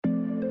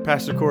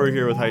Pastor Corey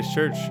here with Heights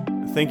Church.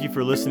 Thank you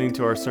for listening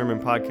to our sermon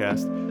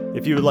podcast.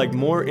 If you would like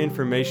more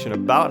information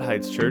about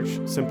Heights Church,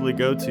 simply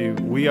go to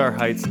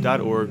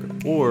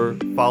weareheights.org or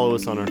follow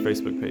us on our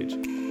Facebook page.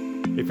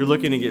 If you're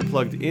looking to get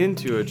plugged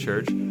into a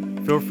church,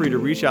 feel free to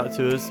reach out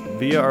to us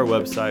via our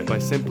website by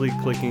simply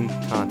clicking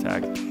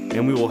contact,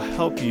 and we will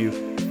help you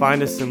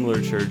find a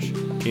similar church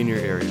in your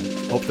area.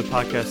 Hope the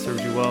podcast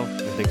serves you well,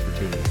 and thanks for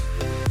tuning in.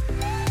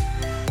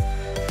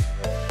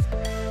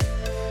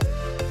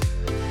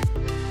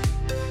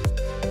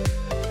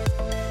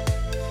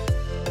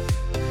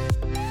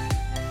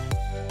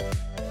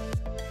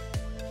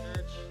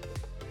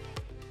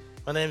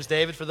 My name is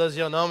David. For those of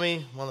you who don't know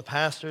me, I'm one of the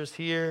pastors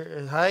here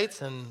at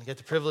Heights and get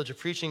the privilege of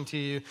preaching to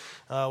you.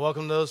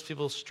 Welcome to those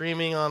people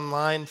streaming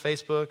online,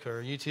 Facebook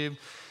or YouTube.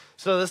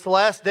 So this is the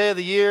last day of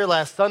the year,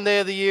 last Sunday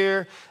of the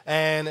year,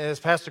 and as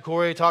Pastor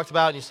Corey talked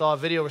about and you saw a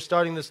video, we're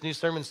starting this new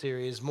sermon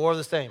series, more of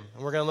the same.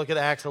 And we're going to look at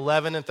Acts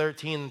 11 and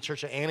 13 in the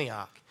church of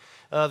Antioch.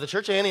 The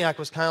church of Antioch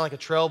was kind of like a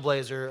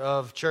trailblazer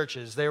of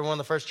churches. They were one of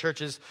the first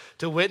churches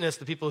to witness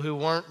the people who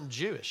weren't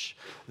Jewish.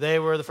 They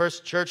were the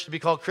first church to be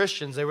called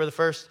Christians. They were the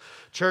first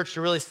church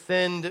to really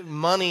send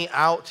money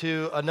out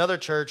to another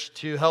church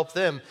to help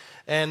them.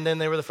 And then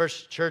they were the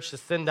first church to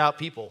send out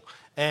people.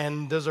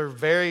 And those are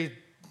the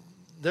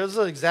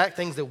exact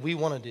things that we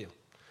want to do.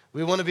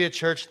 We want to be a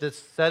church that's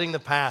setting the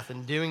path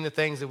and doing the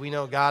things that we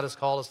know God has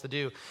called us to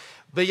do.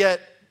 But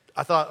yet,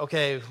 I thought,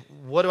 okay,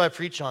 what do I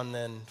preach on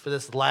then for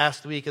this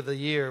last week of the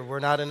year? We're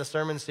not in a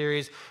sermon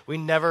series. We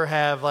never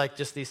have like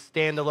just these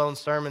standalone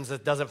sermons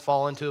that doesn't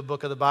fall into a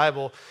book of the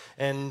Bible.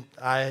 And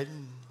I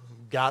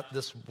got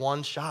this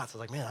one shot. So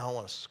I was like, man, I don't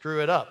want to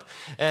screw it up.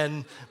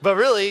 But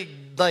really,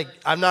 like,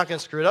 I'm not going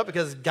to screw it up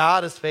because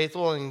God is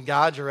faithful and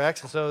God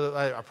directs. And so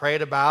I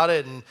prayed about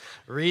it and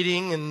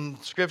reading and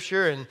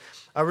scripture, and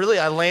I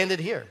landed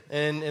here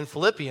in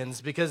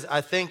Philippians because I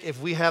think if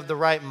we have the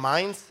right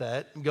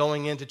mindset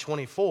going into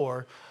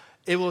 24,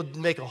 it will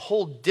make a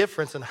whole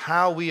difference in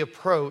how we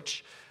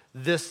approach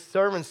this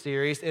sermon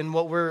series and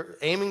what we're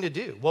aiming to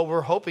do, what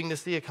we're hoping to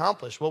see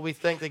accomplished, what we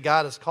think that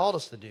God has called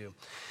us to do.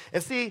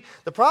 And see,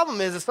 the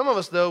problem is that some of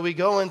us, though, we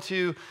go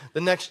into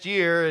the next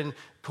year, and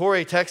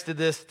Corey texted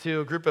this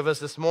to a group of us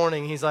this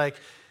morning. He's like,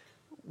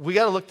 we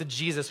got to look to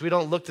Jesus. We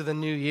don't look to the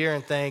new year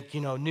and think,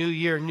 new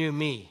year, new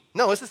me.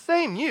 No, it's the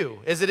same you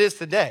as it is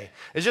today.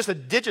 It's just a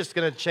digit's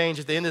going to change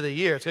at the end of the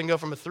year. It's going to go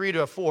from a 3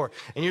 to a 4,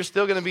 and you're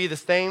still going to be the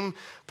same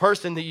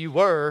person that you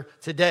were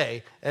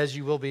today as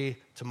you will be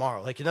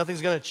tomorrow. Like,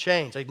 nothing's going to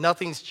change. Like,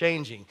 nothing's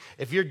changing.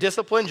 If you're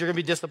disciplined, you're going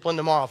to be disciplined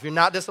tomorrow. If you're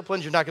not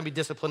disciplined, you're not going to be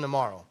disciplined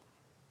tomorrow.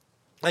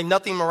 Like,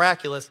 nothing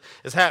miraculous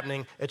is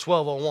happening at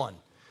 12:01.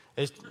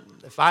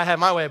 If I had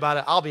my way about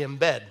it, I'll be in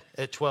bed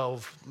at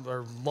 12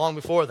 or long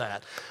before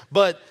that.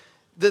 But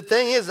the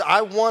thing is,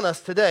 I want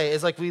us today,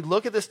 is like we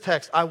look at this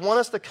text, I want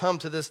us to come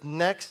to this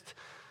next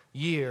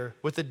year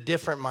with a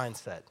different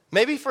mindset.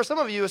 Maybe for some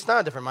of you, it's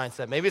not a different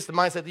mindset. Maybe it's the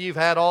mindset that you've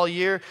had all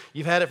year.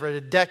 You've had it for a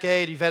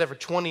decade. You've had it for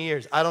 20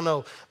 years. I don't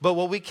know. But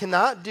what we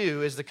cannot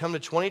do is to come to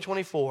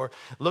 2024,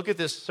 look at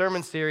this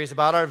sermon series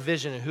about our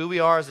vision and who we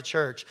are as a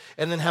church,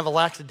 and then have a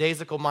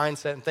lackadaisical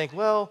mindset and think,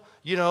 well,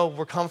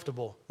 we're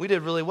comfortable. We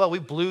did really well. We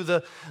blew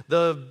the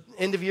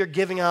end of year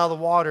giving out of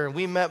the water, and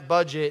we met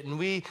budget, and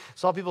we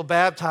saw people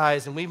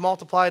baptized, and we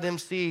multiplied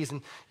MCs,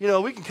 and,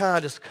 we can kind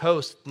of just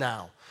coast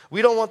now.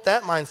 We don't want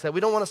that mindset.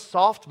 We don't want a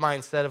soft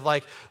mindset of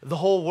like the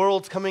whole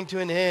world's coming to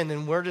an end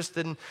and we're just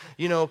in,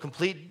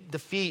 complete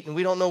defeat and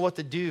we don't know what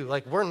to do.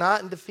 Like, we're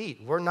not in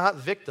defeat. We're not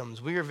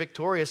victims. We are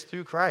victorious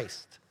through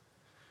Christ.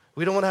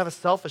 We don't want to have a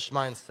selfish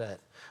mindset.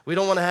 We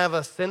don't want to have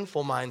a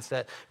sinful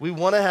mindset. We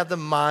want to have the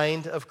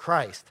mind of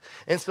Christ.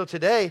 And so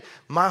today,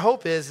 my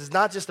hope is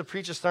not just to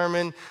preach a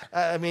sermon.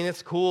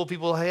 It's cool.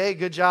 People, hey,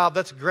 good job.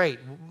 That's great.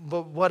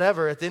 But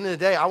whatever. At the end of the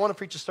day, I want to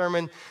preach a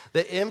sermon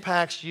that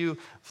impacts you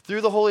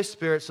through the Holy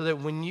Spirit so that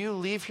when you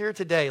leave here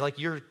today, like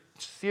you're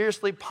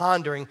seriously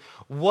pondering,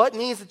 what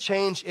needs to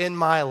change in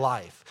my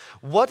life?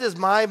 What does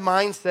my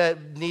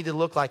mindset need to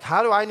look like?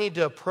 How do I need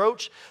to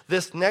approach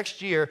this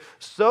next year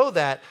so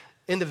that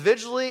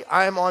individually,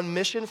 I am on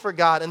mission for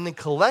God, and then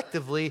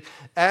collectively,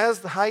 as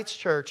the Heights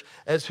Church,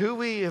 as who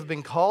we have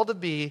been called to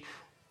be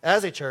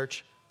as a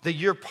church, that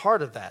you're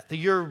part of that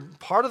you're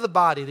part of the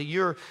body, that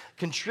you're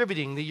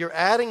contributing, that you're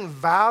adding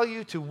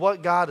value to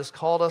what God has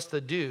called us to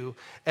do,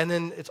 and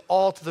then it's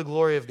all to the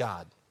glory of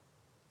God.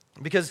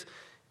 Because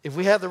if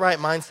we have the right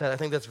mindset, I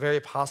think that's very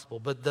possible.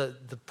 But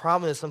the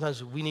problem is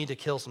sometimes we need to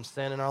kill some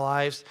sin in our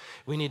lives.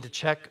 We need to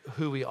check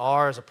who we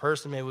are as a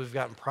person. Maybe we've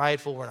gotten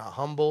prideful, we're not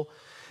humble.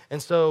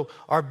 And so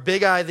our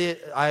big idea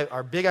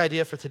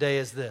for today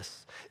is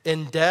this: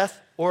 in death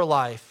or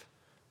life,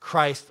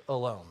 Christ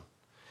alone.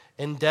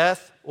 In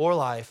death or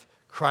life,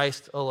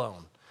 Christ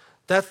alone.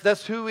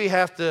 That's who we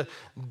have to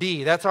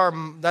be.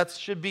 That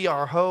should be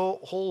our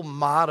whole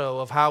motto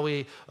of how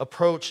we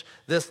approach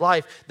this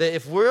life. That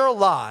if we're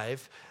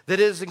alive, that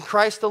is in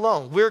Christ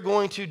alone. We're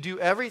going to do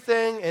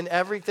everything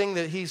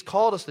that He's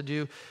called us to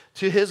do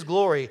to His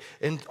glory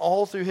and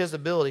all through His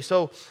ability.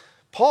 So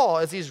Paul,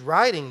 as he's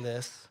writing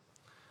this,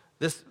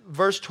 this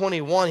verse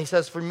 21, he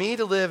says, for me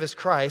to live is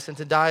Christ and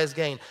to die is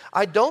gain.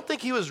 I don't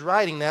think he was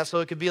writing that so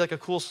it could be like a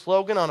cool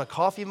slogan on a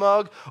coffee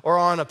mug or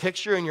on a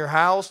picture in your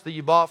house that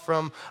you bought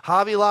from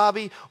Hobby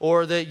Lobby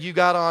or that you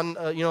got on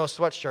a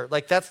sweatshirt.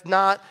 Like, that's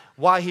not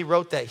why he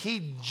wrote that.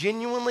 He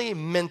genuinely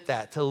meant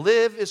that. To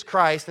live is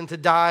Christ and to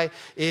die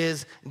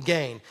is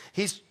gain.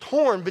 He's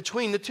torn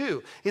between the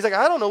two. He's like,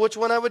 I don't know which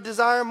one I would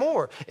desire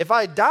more. If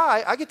I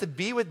die, I get to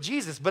be with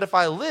Jesus. But if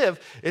I live,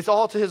 it's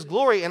all to his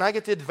glory and I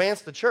get to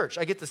advance the church.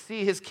 I get to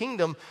see his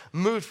kingdom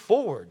move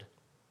forward.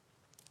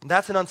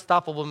 That's an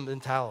unstoppable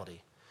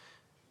mentality.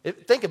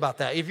 Think about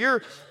that. If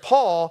you're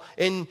Paul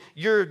and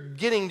you're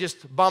getting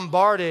just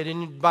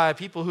bombarded by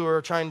people who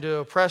are trying to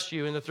oppress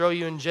you and to throw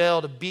you in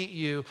jail, to beat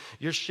you,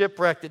 you're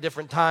shipwrecked at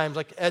different times,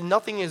 and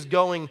nothing is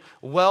going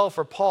well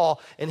for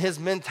Paul, and his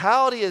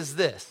mentality is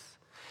this: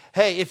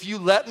 hey, if you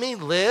let me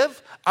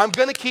live, I'm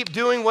going to keep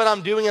doing what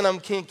I'm doing and I'm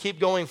going to keep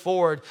going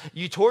forward.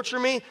 You torture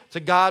me, to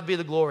God be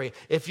the glory.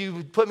 If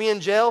you put me in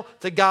jail,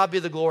 to God be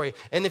the glory.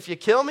 And if you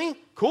kill me,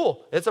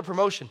 cool, it's a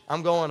promotion.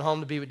 I'm going home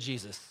to be with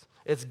Jesus.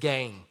 It's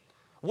gain.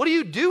 What do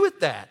you do with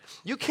that?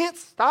 You can't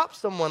stop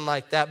someone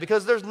like that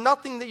because there's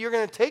nothing that you're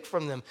going to take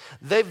from them.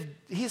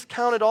 He's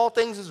counted all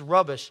things as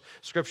rubbish,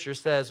 Scripture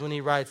says when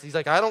he writes. He's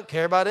like, I don't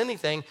care about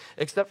anything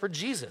except for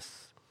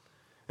Jesus.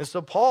 And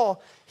so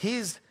Paul,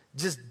 he's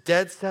just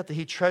dead set that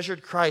he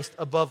treasured Christ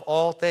above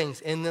all things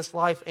in this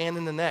life and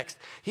in the next.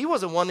 He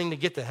wasn't wanting to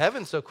get to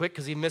heaven so quick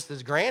because he missed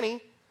his granny.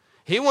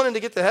 He wanted to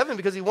get to heaven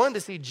because he wanted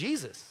to see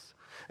Jesus.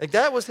 Like,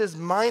 that was his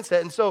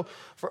mindset. And so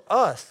for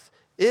us,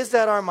 is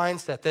that our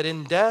mindset, that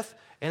in death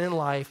and in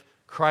life,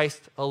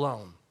 Christ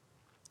alone?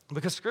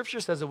 Because Scripture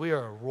says that we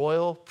are a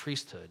royal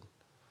priesthood.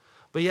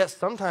 But yet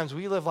sometimes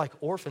we live like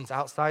orphans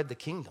outside the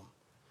kingdom.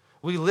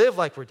 We live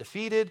like we're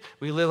defeated.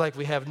 We live like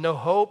we have no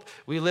hope.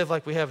 We live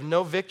like we have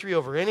no victory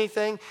over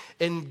anything.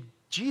 And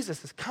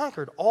Jesus has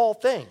conquered all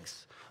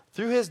things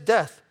through his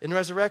death and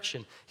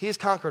resurrection. He has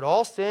conquered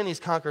all sin.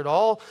 He's conquered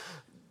all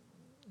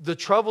the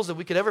troubles that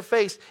we could ever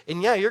face.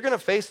 And yeah, you're going to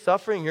face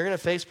suffering. You're going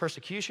to face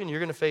persecution.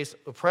 You're going to face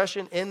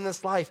oppression in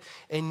this life.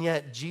 And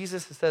yet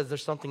Jesus says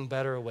there's something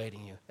better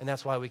awaiting you. And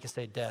that's why we can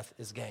say death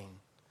is gain.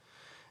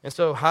 And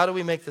so how do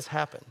we make this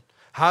happen?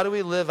 How do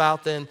we live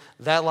out then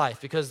that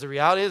life? Because the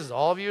reality is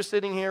all of you are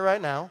sitting here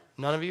right now.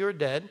 None of you are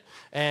dead.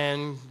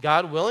 And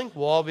God willing,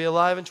 we'll all be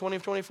alive in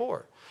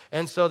 2024.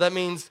 And so that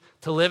means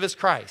to live is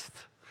Christ.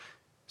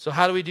 So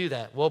how do we do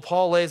that? Well,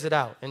 Paul lays it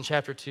out in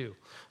chapter 2.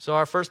 So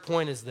our first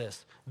point is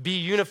this: be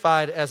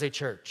unified as a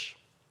church.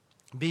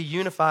 Be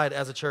unified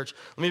as a church.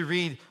 Let me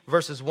read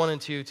verses 1 and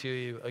 2 to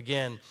you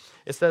again.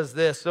 It says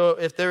this: so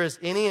if there is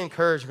any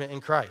encouragement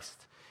in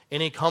Christ,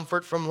 any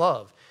comfort from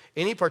love,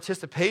 any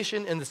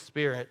participation in the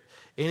Spirit,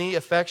 any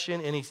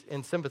affection, any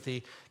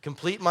sympathy,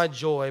 complete my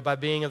joy by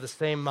being of the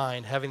same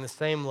mind, having the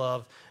same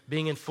love,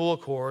 being in full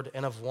accord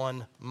and of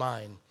one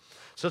mind.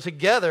 So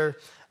together,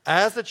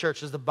 as the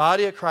church, as the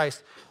body of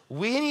Christ,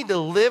 we need to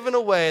live in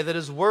a way that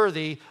is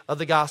worthy of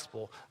the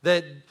gospel,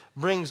 that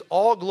brings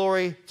all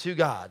glory to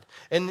God.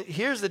 And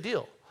here's the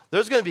deal.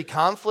 There's going to be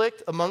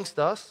conflict amongst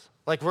us.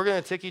 Like, we're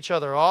going to tick each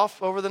other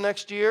off over the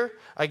next year.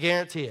 I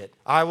guarantee it.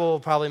 I will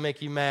probably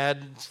make you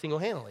mad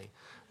single-handedly.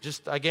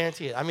 I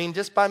guarantee it. I mean,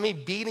 just by me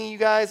beating you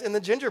guys in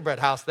the gingerbread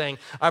house thing,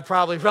 I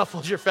probably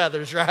ruffled your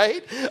feathers,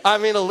 right? I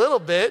mean, a little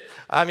bit.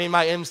 I mean,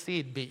 my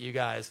MC beat you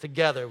guys.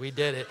 Together, we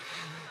did it.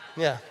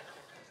 Yeah.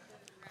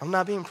 I'm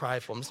not being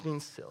prideful. I'm just being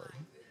silly.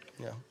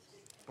 Yeah.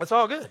 It's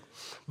all good.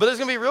 But there's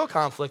going to be real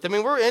conflict. I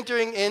mean, we're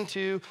entering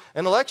into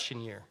an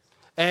election year.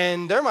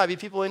 And there might be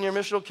people in your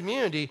missional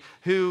community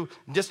who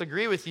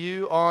disagree with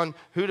you on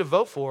who to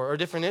vote for or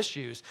different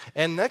issues.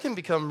 And that can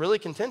become really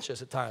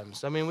contentious at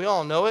times. I mean, we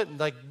all know it.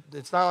 Like,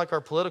 it's not like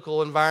our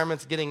political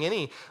environment's getting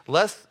any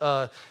less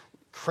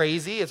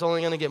crazy. It's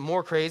only going to get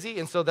more crazy.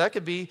 And so that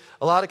could be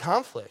a lot of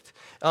conflict.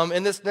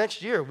 In this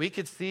next year, we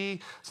could see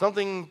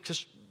something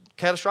just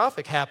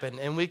catastrophic happen,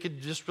 and we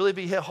could just really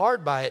be hit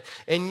hard by it.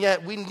 And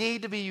yet we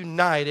need to be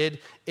united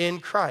in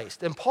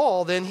Christ. And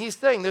Paul, then, he's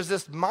saying there's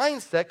this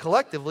mindset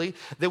collectively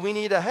that we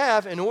need to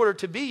have in order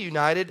to be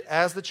united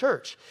as the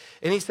church.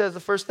 And he says the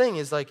first thing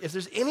is, like, if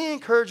there's any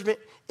encouragement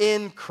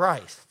in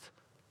Christ,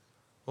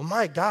 well,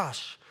 my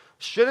gosh,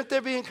 shouldn't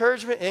there be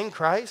encouragement in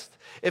Christ?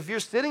 If you're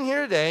sitting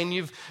here today and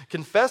you've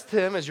confessed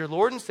him as your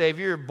Lord and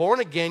Savior, you're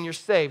born again, you're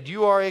saved,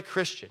 you are a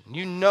Christian,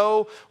 you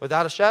know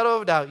without a shadow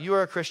of a doubt you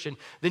are a Christian,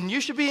 then you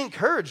should be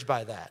encouraged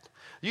by that.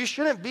 You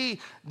shouldn't be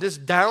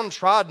just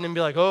downtrodden and be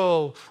like,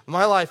 oh,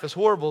 my life is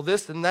horrible,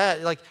 this and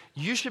that. Like,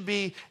 you should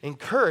be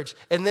encouraged.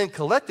 And then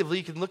collectively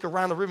you can look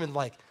around the room and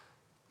like,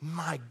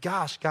 my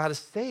gosh, God has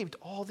saved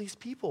all these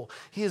people.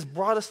 He has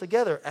brought us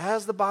together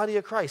as the body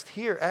of Christ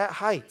here at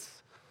Heights.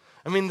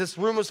 I mean, this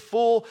room was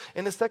full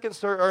in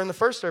the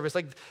first service.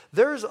 Like,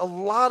 there's a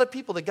lot of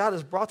people that God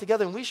has brought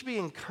together, and we should be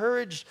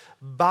encouraged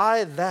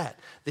by that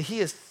he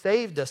has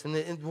saved us and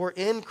that we're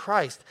in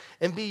Christ,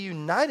 and be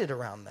united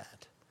around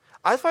that.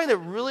 I find it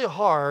really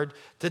hard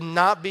to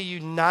not be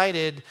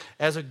united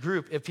as a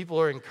group if people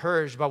are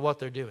encouraged by what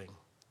they're doing.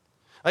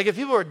 Like if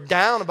people are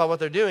down about what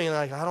they're doing and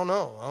like, I don't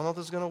know if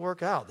this is going to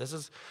work out. This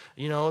is,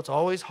 it's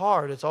always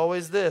hard. It's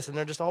always this. And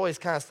they're just always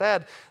kind of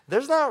sad.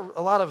 There's not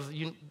a lot of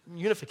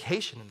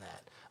unification in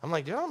that. I'm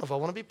like, dude, I don't know if I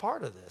want to be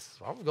part of this.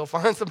 I'll go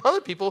find some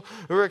other people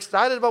who are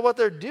excited about what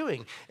they're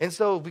doing. And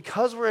so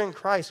because we're in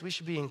Christ, we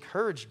should be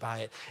encouraged by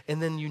it and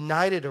then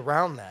united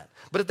around that.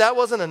 But if that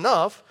wasn't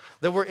enough,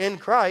 that we're in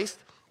Christ,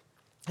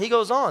 he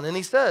goes on and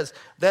he says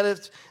that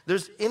if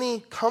there's any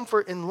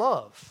comfort in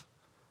love,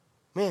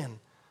 man,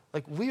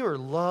 like we are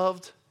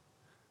loved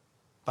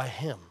by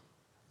him,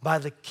 by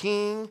the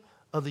King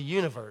of the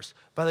universe,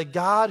 by the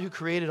God who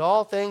created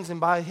all things, and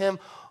by him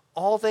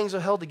all things are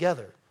held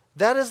together.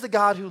 That is the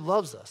God who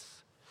loves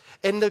us.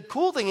 And the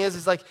cool thing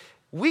is like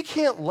we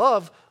can't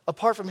love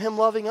apart from him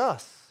loving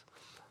us.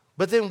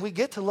 But then we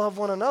get to love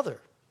one another.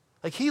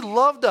 Like he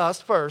loved us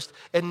first,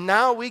 and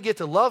now we get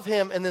to love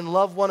him and then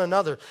love one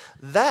another.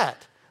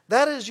 That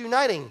is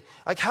uniting.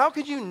 Like how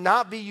could you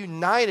not be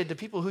united to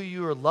people who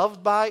you are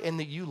loved by and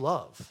that you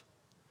love?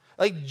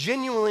 Like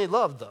genuinely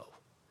love though.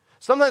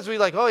 Sometimes we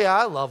like, oh yeah,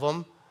 I love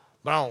them,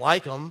 but I don't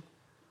like them.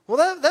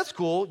 Well, that's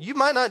cool. You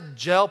might not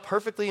gel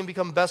perfectly and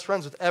become best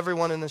friends with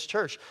everyone in this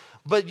church,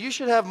 but you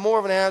should have more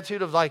of an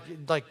attitude of like,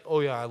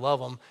 oh yeah, I love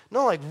them.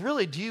 No, like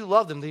really, do you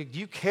love them? Do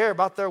you care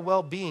about their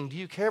well-being? Do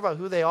you care about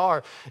who they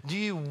are? Do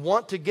you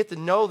want to get to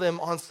know them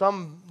on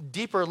some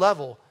deeper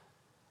level?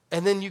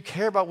 And then you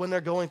care about when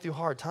they're going through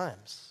hard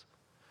times.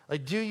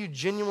 Like, do you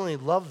genuinely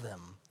love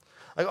them?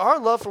 Like our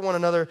love for one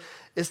another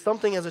is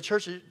something as a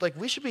church, like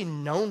we should be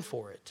known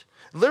for it.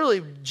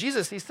 Literally,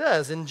 Jesus, he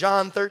says in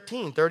John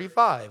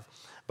 13:35,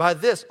 by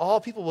this,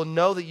 all people will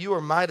know that you are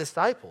my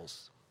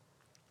disciples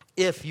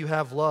if you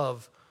have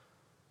love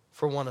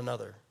for one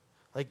another.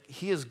 Like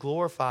he is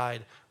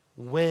glorified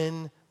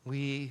when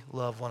we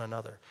love one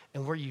another,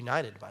 and we're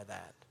united by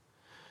that.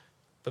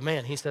 But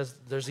man, he says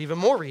there's even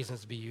more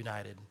reasons to be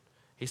united.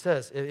 He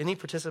says, any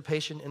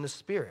participation in the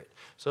Spirit.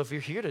 So if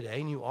you're here today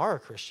and you are a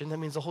Christian, that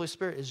means the Holy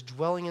Spirit is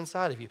dwelling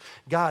inside of you.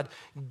 God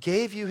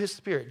gave you his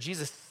Spirit.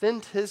 Jesus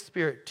sent his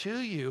Spirit to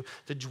you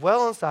to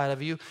dwell inside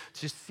of you,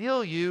 to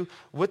seal you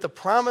with the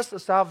promise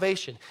of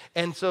salvation.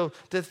 And so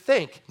to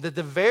think that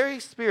the very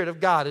Spirit of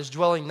God is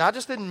dwelling not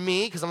just in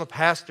me, because I'm a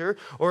pastor,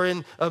 or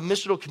in a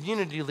missional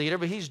community leader,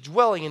 but he's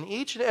dwelling in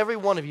each and every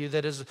one of you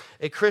that is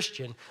a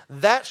Christian,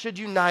 that should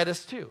unite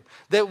us too.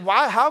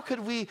 How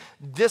could we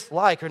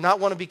dislike or not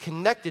want to be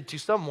connected to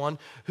someone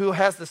who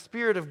has the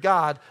Spirit of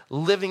God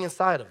living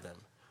inside of them?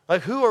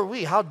 Like, who are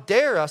we? How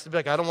dare us to be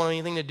like, I don't want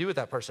anything to do with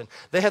that person.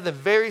 They have the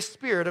very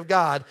Spirit of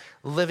God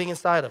living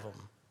inside of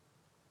them.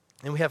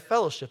 And we have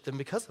fellowship then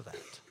because of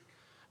that.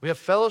 We have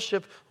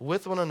fellowship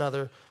with one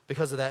another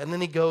because of that. And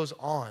then he goes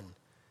on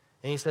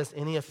and he says,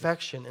 any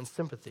affection and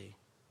sympathy.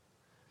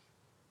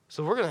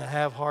 So we're going to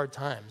have hard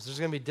times. There's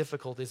going to be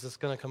difficulties that's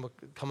going to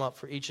come up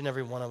for each and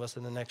every one of us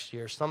in the next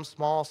year. Some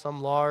small,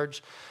 some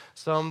large,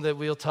 some that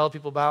we'll tell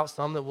people about,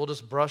 some that we'll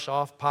just brush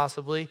off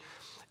possibly.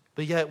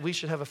 But yet we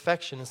should have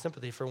affection and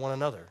sympathy for one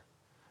another.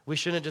 We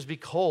shouldn't just be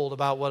cold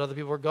about what other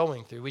people are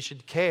going through. We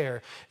should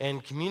care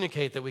and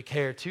communicate that we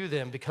care to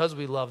them because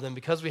we love them,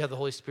 because we have the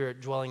Holy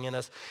Spirit dwelling in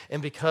us, and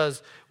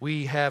because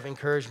we have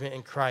encouragement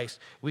in Christ.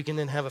 We can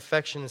then have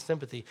affection and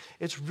sympathy.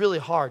 It's really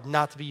hard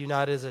not to be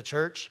united as a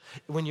church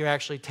when you're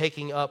actually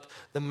taking up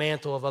the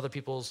mantle of other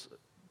people's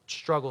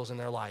struggles in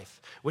their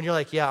life. When you're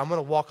like, yeah, I'm going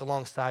to walk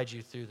alongside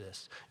you through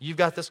this. You've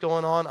got this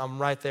going on,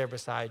 I'm right there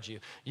beside you.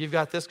 You've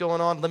got this going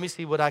on, let me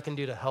see what I can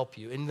do to help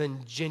you, and then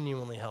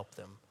genuinely help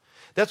them.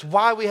 That's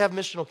why we have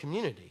missional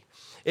community.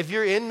 If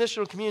you're in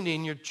missional community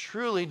and you're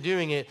truly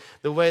doing it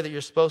the way that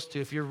you're supposed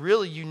to, if you're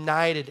really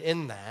united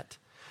in that,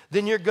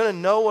 then you're going to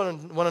know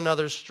one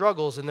another's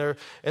struggles and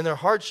their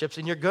hardships,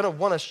 and you're going to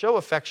want to show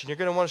affection. You're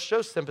going to want to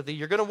show sympathy.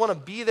 You're going to want to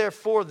be there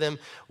for them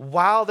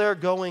while they're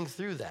going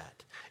through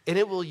that, and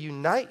it will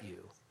unite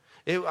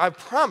you. I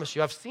promise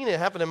you, I've seen it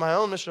happen in my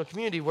own missional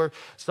community where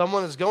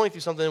someone is going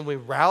through something and we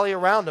rally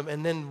around them,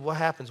 and then what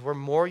happens? We're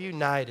more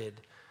united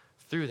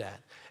through that.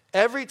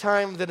 Every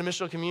time that a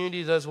missional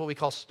community does what we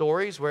call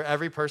stories, where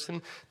every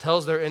person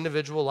tells their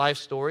individual life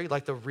story,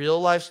 like the real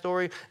life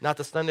story, not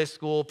the Sunday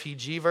school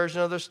PG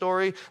version of their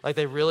story, like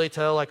they really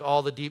tell like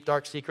all the deep,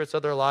 dark secrets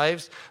of their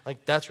lives,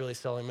 like that's really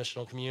selling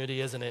missional community,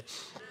 isn't it?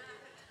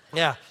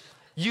 Yeah.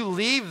 You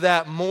leave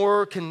that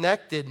more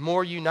connected,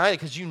 more united,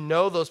 because you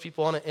know those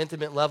people on an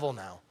intimate level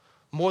now,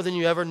 more than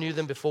you ever knew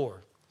them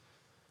before.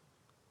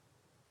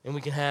 And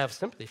we can have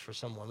sympathy for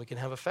someone. We can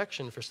have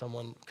affection for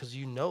someone because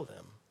you know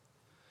them.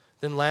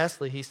 Then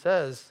lastly, he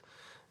says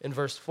in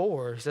verse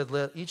 4, he said,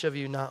 let each of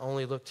you not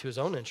only look to his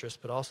own interest,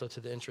 but also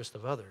to the interest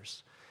of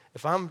others.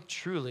 If I'm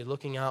truly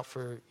looking out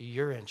for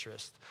your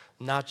interest,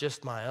 not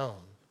just my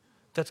own,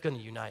 that's going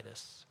to unite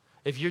us.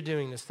 If you're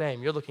doing the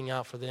same, you're looking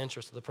out for the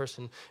interest of the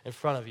person in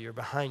front of you or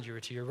behind you or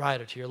to your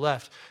right or to your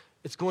left,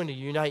 it's going to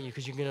unite you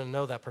because you're going to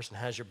know that person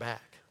has your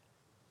back.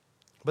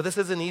 But this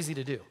isn't easy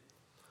to do.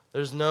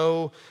 There's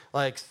no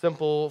like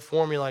simple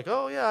formula like,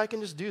 oh yeah, I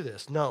can just do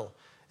this. No,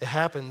 it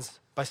happens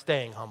by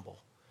staying humble.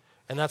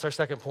 And that's our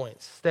second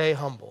point, stay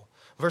humble.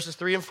 verses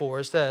 3 and 4,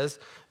 it says,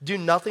 "Do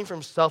nothing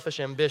from selfish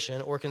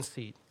ambition or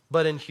conceit,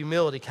 but in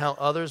humility count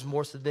others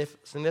more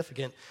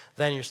significant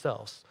than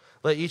yourselves.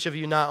 Let each of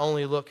you not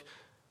only look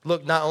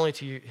not only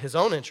to his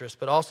own interest,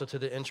 but also to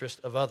the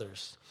interest of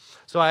others."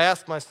 So I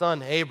asked my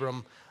son,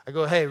 Abram, I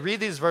go, "Hey, read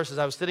these verses."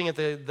 I was sitting at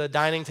the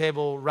dining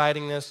table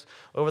writing this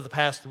over the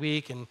past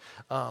week, and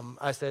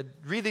I said,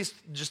 "Read these,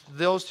 just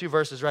those two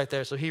verses right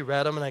there." So he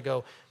read them, and I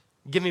go,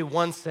 "Give me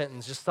one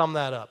sentence, just sum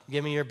that up.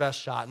 Give me your best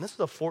shot." And this is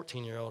a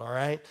 14-year-old, all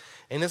right?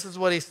 And this is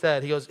what he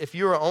said. He goes, "If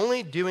you are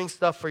only doing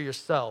stuff for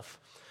yourself,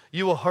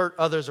 you will hurt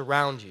others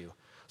around you.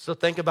 So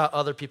think about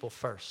other people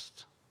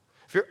first."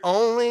 If you're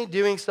only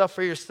doing stuff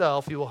for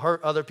yourself, you will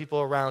hurt other people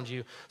around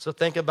you. So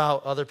think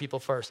about other people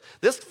first.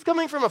 This is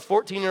coming from a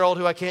 14-year-old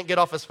who I can't get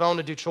off his phone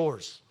to do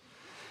chores.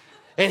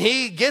 And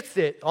he gets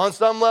it on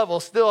some level,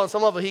 still on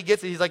some level, he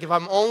gets it. He's like, if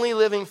I'm only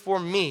living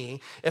for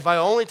me, if I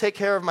only take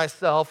care of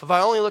myself, if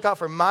I only look out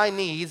for my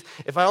needs,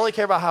 if I only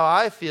care about how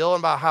I feel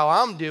and about how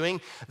I'm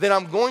doing, then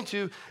I'm going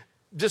to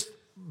just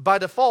by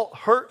default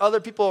hurt other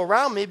people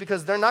around me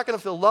because they're not going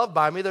to feel loved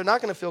by me. They're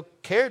not going to feel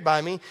cared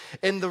by me.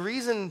 And the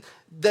reason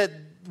that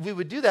we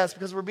would do that is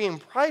because we're being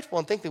prideful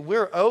and think that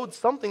we're owed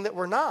something that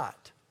we're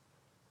not.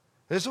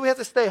 And so we have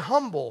to stay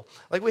humble.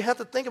 Like we have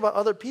to think about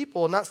other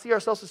people and not see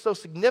ourselves as so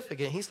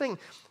significant. He's saying,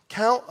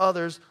 count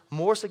others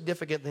more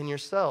significant than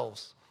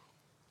yourselves.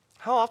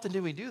 How often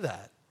do we do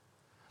that?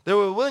 That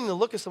we're willing to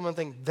look at someone and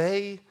think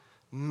they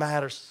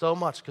matter so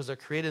much because they're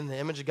created in the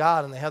image of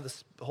God and they have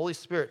the Holy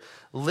Spirit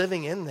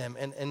living in them.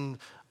 And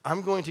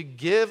I'm going to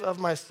give of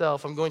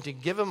myself. I'm going to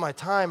give of my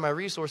time, my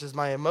resources,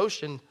 my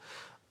emotion,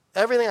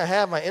 everything I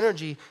have, my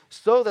energy,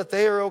 so that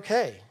they are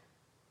okay.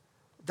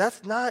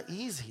 That's not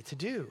easy to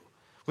do.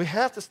 We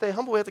have to stay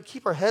humble. We have to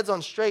keep our heads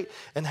on straight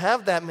and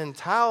have that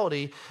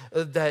mentality,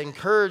 that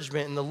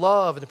encouragement and the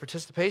love and the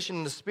participation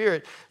in the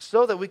Spirit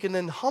so that we can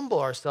then humble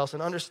ourselves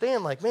and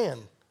understand, like, man,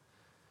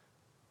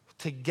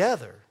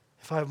 together,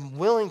 if I'm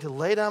willing to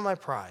lay down my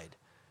pride,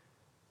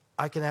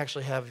 I can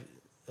actually have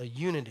a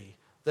unity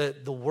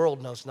that the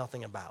world knows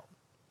nothing about.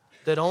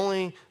 That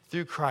only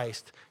through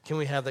Christ can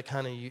we have that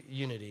kind of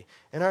unity.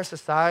 In our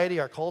society,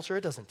 our culture,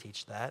 it doesn't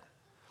teach that.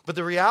 But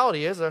the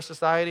reality is our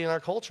society and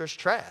our culture is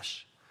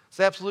trash. It's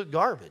absolute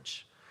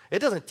garbage. It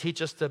doesn't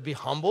teach us to be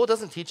humble. It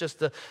doesn't teach us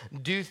to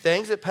do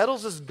things. It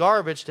peddles this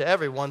garbage to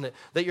everyone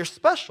that you're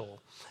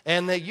special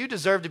and that you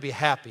deserve to be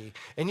happy.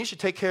 And you should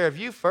take care of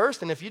you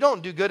first. And if you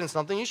don't do good in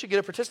something, you should get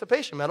a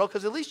participation medal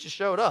because at least you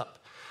showed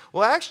up.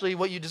 Well, actually,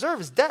 what you deserve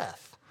is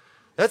death.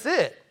 That's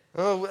it.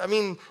 I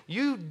mean,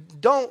 you're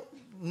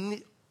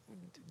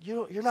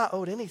not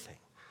owed anything.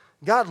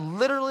 God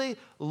literally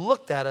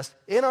looked at us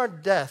in our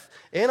death,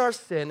 in our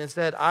sin, and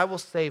said, I will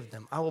save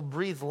them. I will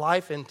breathe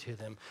life into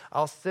them.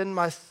 I'll send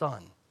my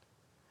son.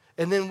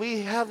 And then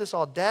we have this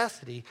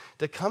audacity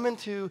to come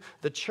into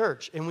the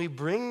church and we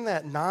bring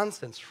that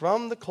nonsense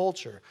from the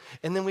culture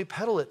and then we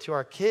peddle it to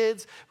our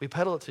kids, we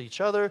peddle it to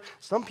each other.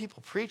 Some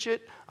people preach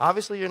it.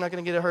 Obviously, you're not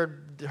going to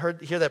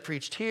get hear that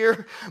preached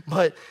here,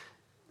 but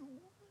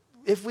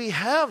if we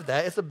have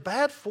that, it's a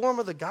bad form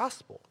of the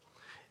gospel.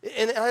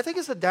 And I think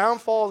it's a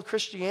downfall of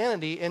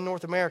Christianity in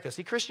North America.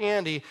 See,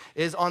 Christianity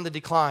is on the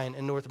decline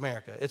in North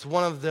America. It's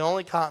one of the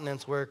only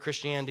continents where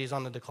Christianity is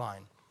on the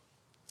decline.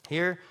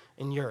 Here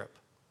in Europe.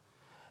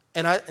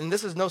 And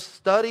this is no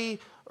study,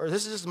 or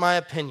this is just my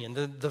opinion.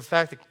 The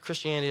fact that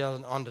Christianity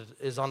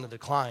is on the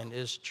decline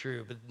is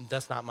true, but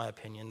that's not my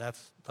opinion.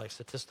 That's like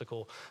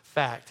statistical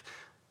fact.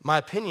 My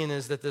opinion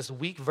is that this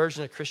weak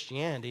version of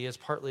Christianity is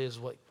partly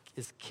what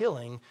is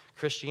killing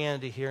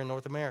Christianity here in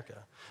North America.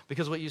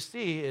 Because what you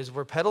see is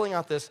we're peddling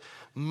out this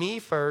me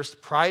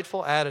first,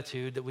 prideful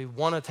attitude that we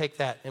want to take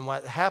that. And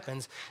what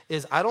happens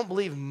is I don't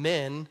believe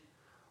men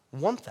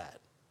want that.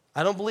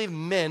 I don't believe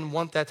men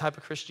want that type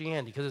of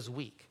Christianity because it's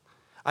weak.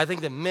 I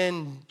think that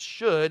men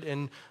should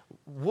and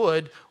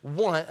would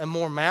want a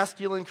more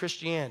masculine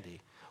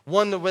Christianity.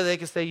 One where they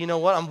can say, you know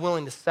what, I'm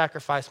willing to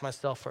sacrifice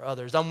myself for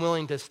others. I'm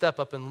willing to step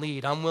up and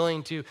lead. I'm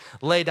willing to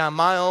lay down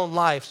my own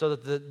life so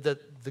that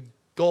the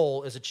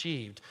goal is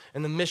achieved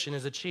and the mission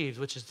is achieved,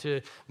 which is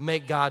to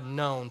make God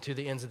known to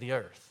the ends of the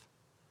earth.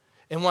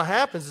 And what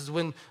happens is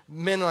when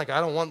men are like,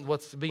 I don't want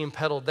what's being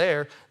peddled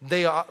there,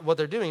 what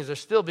they're doing is they're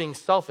still being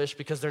selfish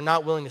because they're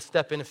not willing to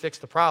step in and fix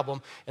the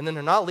problem, and then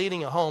they're not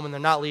leading at home and they're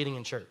not leading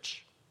in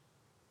church.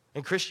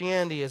 And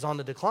Christianity is on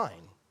the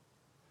decline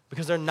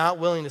because they're not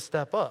willing to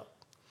step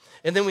up.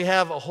 And then we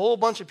have a whole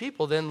bunch of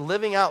people then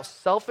living out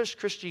selfish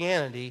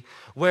Christianity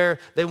where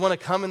they want to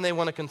come and they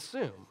want to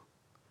consume.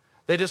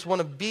 They just want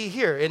to be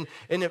here. And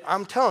if,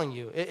 I'm telling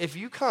you, if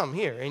you come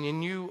here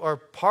and you are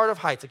part of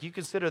Heights, like you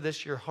consider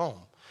this your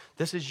home,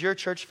 this is your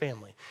church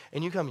family,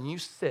 and you come and you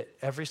sit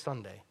every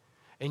Sunday,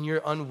 and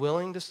you're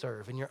unwilling to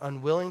serve, and you're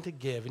unwilling to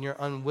give, and you're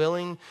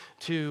unwilling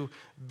to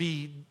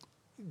be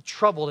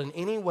troubled in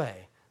any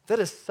way, that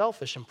is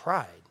selfish and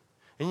pride.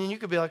 And then you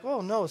could be like,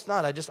 oh, no, it's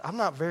not. I'm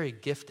not very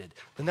gifted.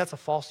 Then that's a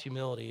false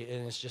humility,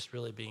 and it's just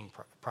really being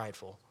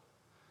prideful.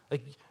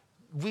 Like,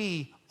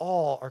 we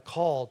all are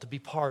called to be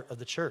part of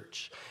the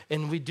church.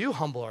 And we do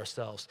humble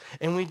ourselves.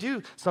 And we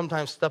do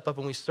sometimes step up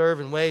and we serve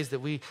in ways that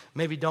we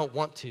maybe don't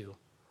want to.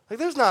 Like,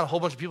 there's not a whole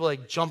bunch of people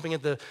like jumping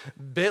at the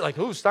bit like,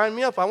 ooh, sign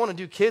me up. I want to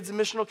do kids in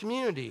missional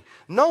community.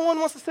 No one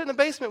wants to sit in the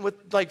basement with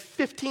like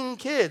 15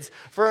 kids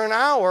for an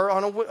hour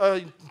on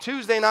a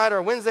Tuesday night or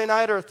a Wednesday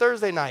night or a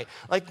Thursday night.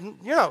 Like,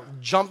 you're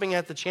not jumping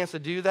at the chance to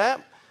do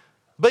that.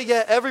 But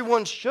yet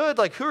everyone should.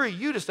 Like, who are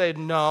you to say,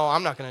 no,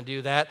 I'm not going to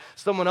do that.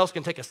 Someone else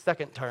can take a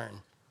second turn.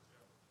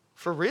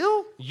 For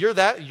real? You're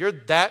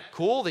that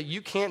cool that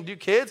you can't do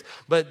kids,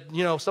 but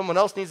someone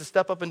else needs to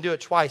step up and do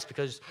it twice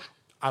because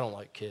I don't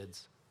like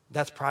kids.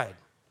 That's pride.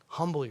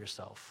 Humble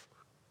yourself.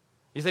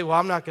 You say, well,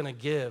 I'm not going to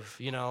give.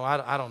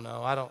 I don't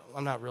know.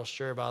 I'm not real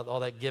sure about all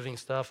that giving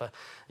stuff.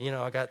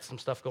 I got some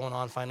stuff going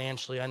on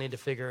financially I need to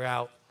figure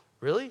out.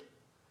 Really?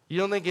 You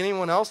don't think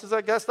anyone else has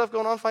got stuff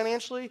going on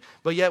financially?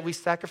 But yet we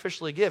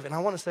sacrificially give. And I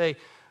want to say,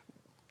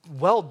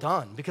 well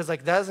done. Because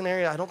that is an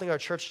area I don't think our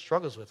church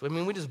struggles with. I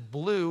mean, we just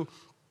blew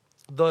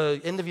the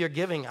end of year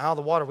giving out of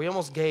the water. We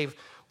almost gave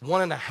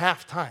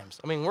 1.5 times.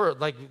 I mean, we're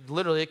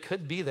literally, it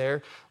could be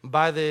there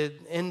by the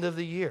end of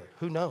the year.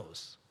 Who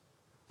knows?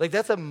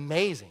 That's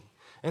amazing.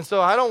 And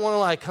so I don't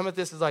want to come at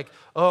this as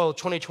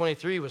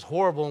 2023 was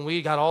horrible and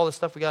we got all this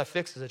stuff we got to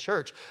fix as a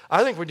church.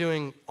 I think we're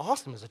doing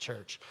awesome as a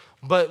church,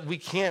 but we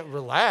can't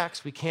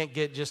relax. We can't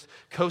get just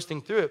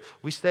coasting through it.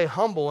 We stay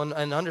humble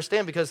and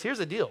understand, because here's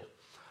the deal.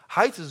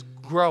 Heights is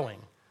growing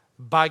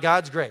by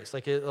God's grace.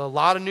 A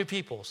lot of new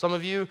people. Some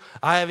of you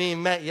I haven't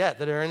even met yet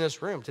that are in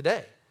this room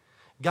today.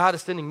 God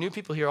is sending new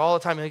people here all the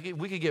time. And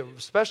we could get,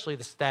 especially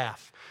the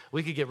staff,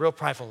 we could get real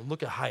prideful and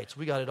look at Heights.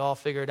 We got it all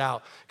figured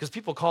out. Because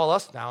people call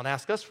us now and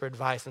ask us for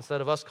advice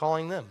instead of us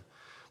calling them.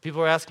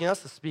 People are asking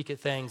us to speak at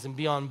things and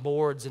be on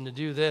boards and to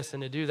do this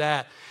and to do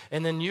that.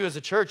 And then you as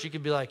a church, you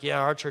could be like, yeah,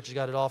 our church has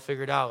got it all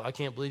figured out. I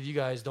can't believe you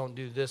guys don't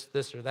do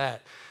this, or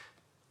that.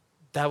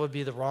 That would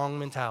be the wrong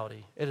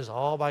mentality. It is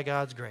all by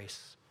God's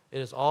grace. It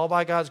is all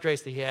by God's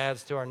grace that he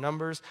adds to our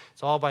numbers.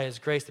 It's all by his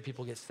grace that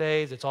people get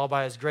saved. It's all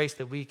by his grace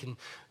that we can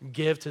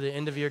give to the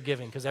end of year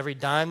giving, because every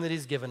dime that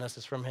he's given us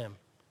is from him.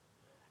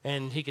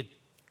 And he could,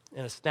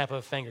 in a snap of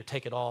a finger,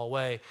 take it all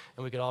away,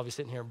 and we could all be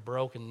sitting here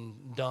broke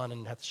and done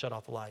and have to shut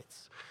off the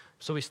lights.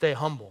 So we stay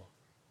humble.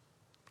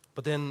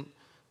 But then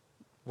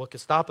what could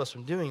stop us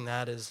from doing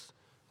that is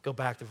go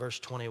back to verse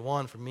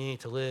 21. For me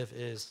to live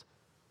is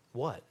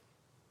what?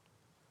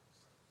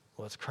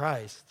 Well, it's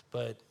Christ,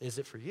 but is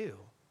it for you?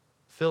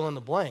 Fill in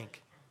the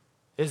blank.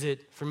 Is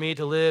it for me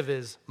to live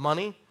is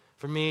money?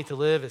 For me to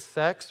live is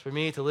sex? For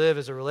me to live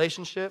is a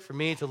relationship? For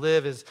me to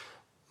live is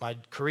my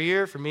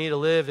career? For me to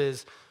live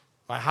is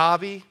my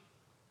hobby?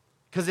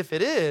 Because if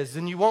it is,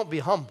 then you won't be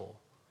humble.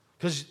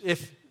 Because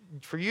if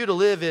for you to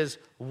live is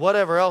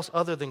whatever else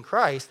other than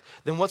Christ,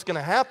 then what's going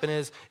to happen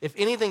is if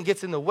anything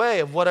gets in the way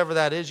of whatever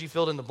that is you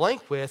filled in the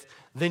blank with,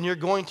 then you're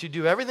going to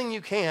do everything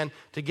you can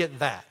to get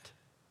that.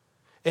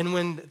 And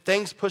when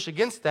things push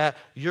against that,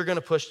 you're going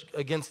to push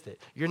against it.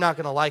 You're not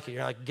going to like it.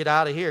 You're like, get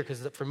out of here,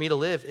 because for me to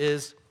live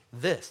is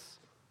this.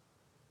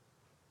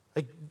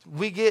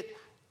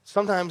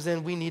 Sometimes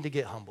then we need to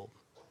get humbled.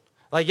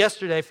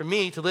 Yesterday, for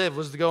me to live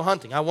was to go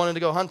hunting. I wanted to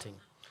go hunting.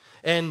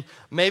 And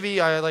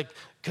maybe I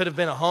could have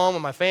been at home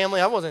with my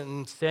family. I wasn't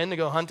in sin to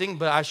go hunting,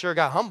 but I sure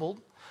got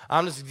humbled.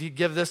 I'm just going to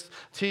give this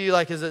to you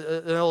as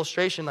an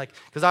illustration,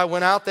 because I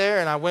went out there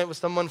and I went with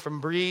someone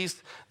from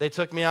Breeze. They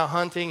took me out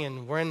hunting,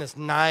 and we're in this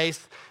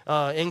nice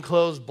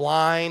enclosed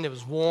blind. It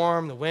was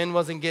warm. The wind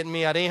wasn't getting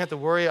me. I didn't have to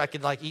worry. I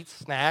could eat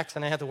snacks,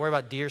 and I didn't have to worry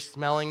about deer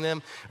smelling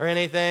them or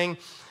anything.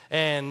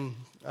 And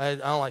I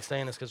don't like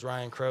saying this because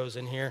Ryan Crow's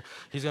in here.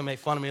 He's going to make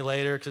fun of me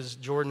later because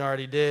Jordan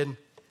already did.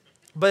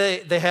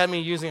 But they had me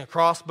using a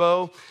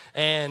crossbow,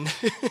 and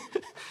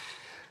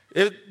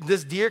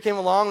this deer came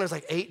along. There's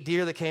 8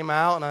 deer that came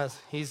out, and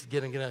he's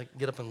going to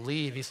get up and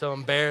leave. He's so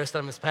embarrassed.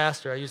 I'm his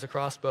pastor. I use a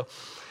crossbow.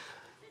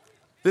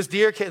 8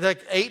 deer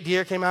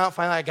came out.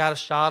 Finally, I got a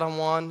shot on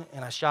one,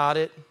 and I shot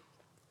it.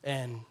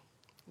 And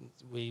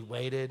we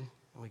waited,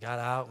 and we got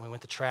out, and we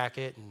went to track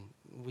it, and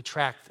we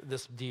tracked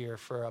this deer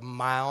for 1.5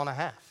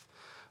 miles.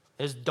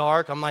 It's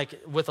dark. I'm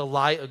with a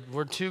light.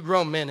 We're 2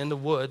 grown men in the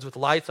woods with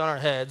lights on our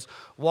heads,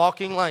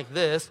 walking like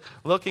this,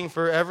 looking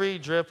for every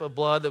drip of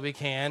blood that we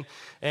can.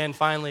 And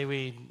finally,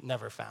 we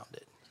never found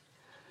it.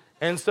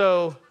 And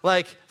so,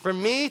 for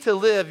me to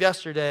live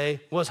yesterday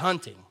was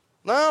hunting.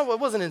 No, it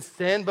wasn't in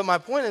sin, but my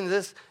point in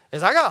this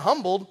is I got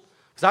humbled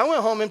because I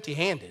went home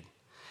empty-handed.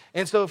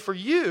 And so for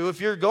you,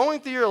 if you're going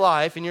through your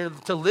life and you're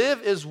to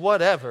live is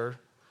whatever,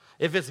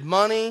 if it's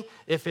money,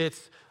 if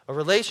it's a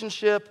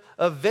relationship,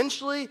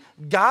 eventually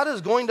God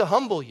is going to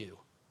humble you.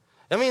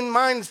 I mean,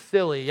 mine's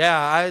silly. Yeah,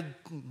 I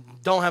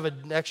don't have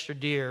an extra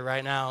deer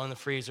right now in the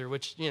freezer,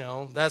 which,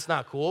 that's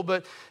not cool,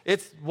 but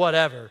it's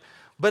whatever.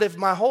 But if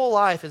my whole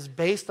life is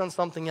based on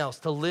something else,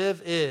 to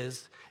live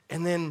is,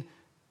 and then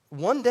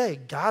one day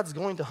God's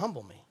going to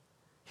humble me.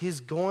 He's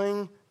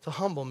going to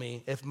humble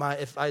me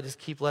if I just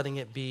keep letting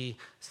it be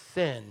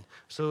sin.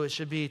 So it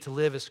should be to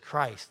live as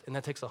Christ, and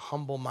that takes a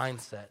humble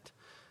mindset.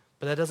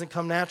 but that doesn't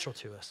come natural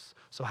to us.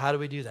 So how do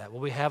we do that?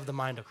 Well, we have the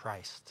mind of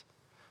Christ.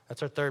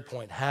 That's our third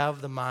point.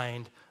 Have the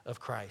mind of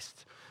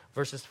Christ.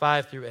 Verses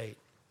 5 through 8.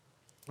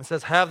 It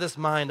says, have this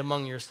mind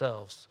among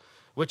yourselves,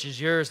 which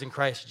is yours in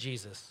Christ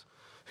Jesus,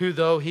 who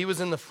though he was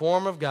in the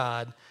form of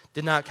God,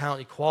 did not count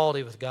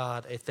equality with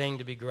God a thing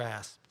to be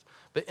grasped,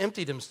 but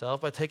emptied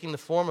himself by taking the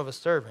form of a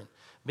servant,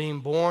 being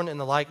born in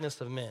the likeness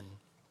of men.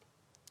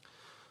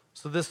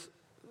 So this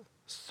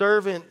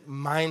servant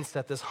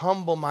mindset, this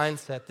humble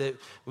mindset that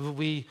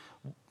we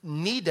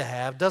need to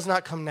have does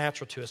not come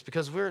natural to us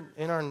because we're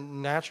in our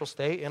natural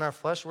state, in our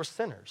flesh, we're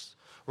sinners.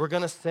 We're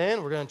going to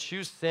sin. We're going to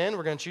choose sin.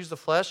 We're going to choose the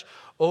flesh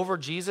over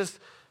Jesus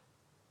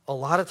a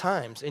lot of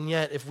times. And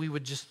yet, if we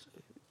would just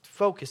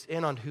focus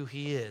in on who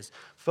he is,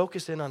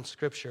 focus in on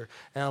Scripture,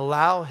 and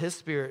allow his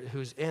Spirit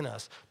who's in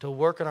us to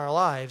work in our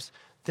lives,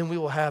 then we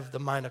will have the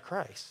mind of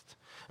Christ.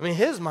 I mean,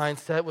 his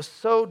mindset was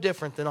so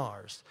different than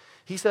ours.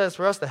 He says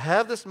for us to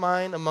have this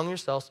mind among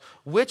yourselves,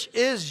 which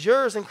is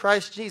yours in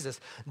Christ Jesus.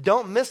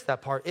 Don't miss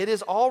that part. It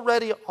is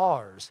already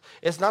ours.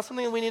 It's not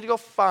something that we need to go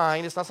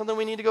find. It's not something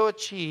we need to go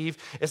achieve.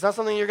 It's not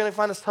something you're going to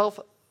find a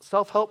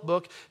self-help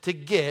book to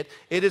get.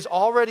 It is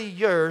already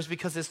yours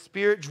because his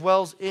Spirit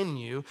dwells in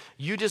you.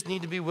 You just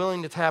need to be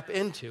willing to tap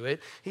into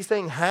it. He's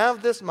saying,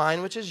 have this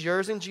mind, which is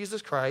yours in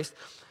Jesus Christ,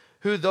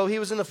 who, though he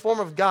was in the form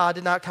of God,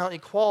 did not count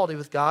equality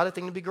with God a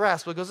thing to be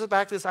grasped. So it goes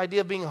back to this idea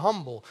of being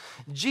humble.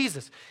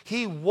 Jesus,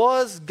 he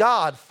was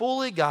God,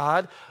 fully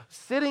God,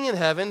 sitting in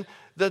heaven,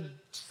 the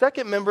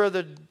second member of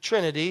the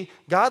Trinity,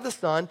 God the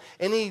Son,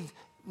 and he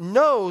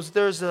knows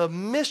there's a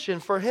mission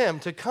for him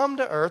to come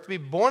to earth, to be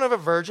born of a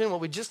virgin, what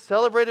we just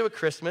celebrated with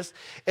Christmas,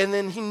 and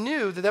then he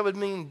knew that that would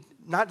mean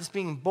not just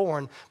being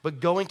born,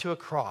 but going to a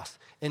cross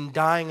and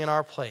dying in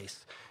our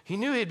place. He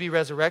knew he'd be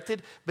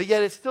resurrected, but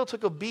yet it still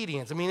took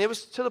obedience. I mean, it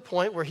was to the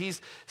point where he's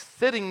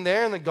sitting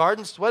there in the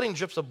garden, sweating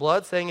drips of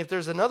blood, saying, if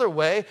there's another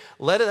way,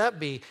 let it that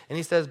be. And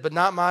he says, but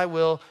not my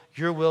will,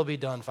 your will be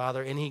done,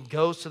 Father. And he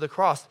goes to the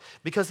cross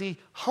because he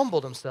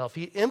humbled himself.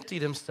 He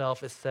emptied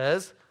himself, it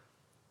says,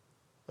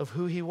 of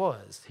who he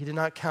was. He did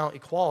not count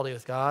equality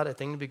with God a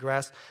thing to be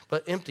grasped,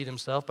 but emptied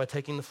himself by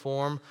taking the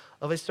form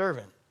of a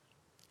servant.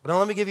 Now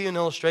let me give you an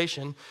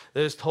illustration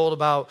that is told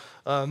about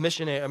a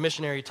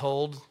missionary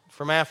told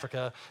from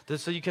Africa,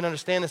 so you can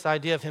understand this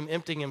idea of him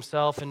emptying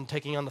himself and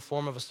taking on the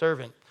form of a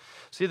servant.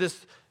 See,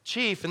 this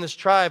chief in this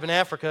tribe in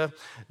Africa,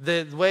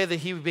 the way that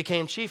he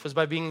became chief was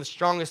by being the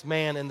strongest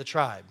man in the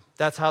tribe.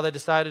 That's how they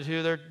decided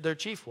who their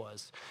chief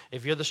was.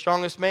 If you're the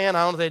strongest man,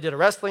 I don't know if they did a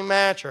wrestling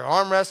match or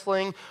arm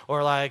wrestling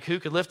or like who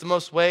could lift the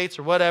most weights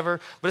or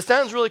whatever, but it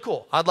sounds really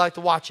cool. I'd like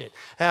to watch it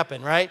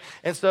happen, right?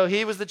 And so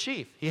he was the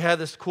chief. He had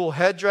this cool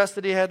headdress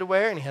that he had to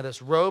wear, and he had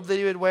this robe that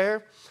he would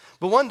wear.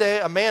 But one day,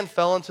 a man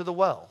fell into the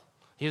well.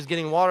 He was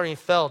getting water, and he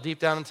fell deep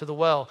down into the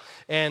well,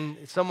 and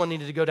someone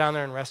needed to go down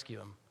there and rescue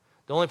him.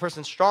 The only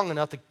person strong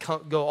enough to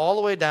go all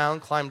the way down,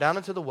 climb down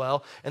into the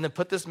well, and then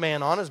put this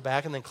man on his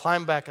back and then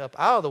climb back up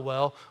out of the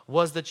well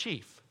was the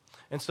chief.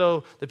 And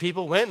so the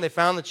people went and they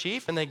found the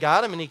chief and they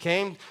got him and he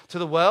came to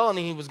the well and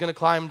he was going to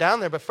climb down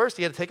there. But first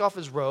he had to take off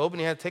his robe and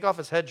he had to take off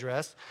his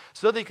headdress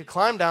so that he could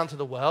climb down to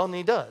the well, and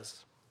he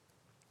does.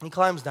 He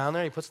climbs down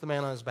there, he puts the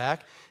man on his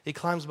back, he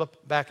climbs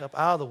back up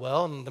out of the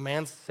well, and the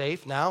man's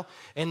safe now,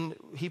 and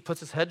he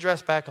puts his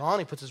headdress back on,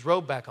 he puts his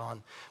robe back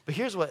on. But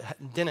here's what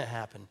didn't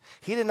happen.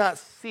 He did not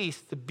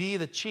cease to be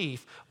the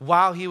chief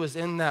while he was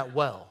in that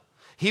well.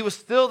 He was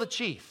still the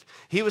chief.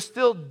 He was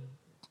still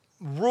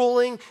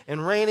ruling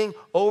and reigning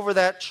over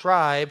that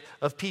tribe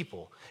of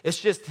people. It's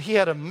just he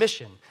had a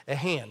mission at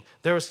hand.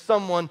 There was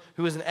someone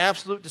who was in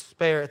absolute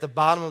despair at the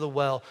bottom of the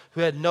well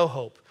who had no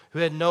hope, who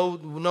had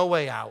no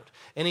way out.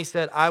 And he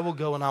said, I will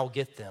go and I will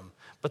get them.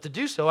 But to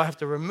do so, I have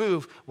to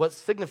remove what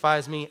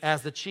signifies me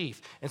as the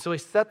chief. And so he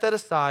set that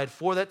aside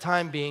for that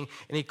time being,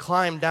 and he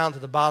climbed down to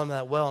the bottom of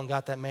that well and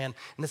got that man.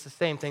 And it's the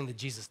same thing that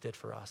Jesus did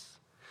for us.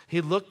 He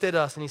looked at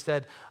us and he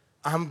said,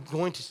 I'm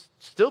going to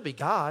still be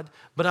God,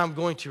 but I'm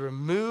going to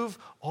remove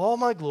all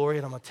my glory,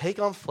 and I'm going to take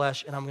on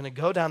flesh, and I'm going to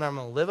go down there, I'm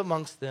going to live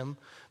amongst them,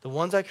 the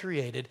ones I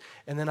created,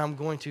 and then I'm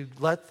going to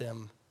let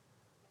them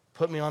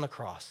put me on a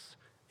cross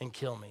and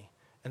kill me.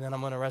 And then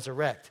I'm going to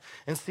resurrect.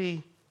 And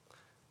see,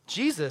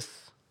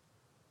 Jesus,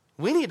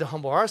 we need to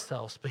humble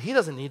ourselves, but he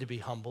doesn't need to be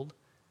humbled.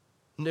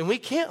 And we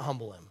can't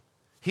humble him.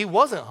 He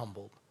wasn't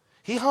humbled.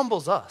 He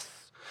humbles us.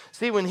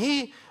 See, when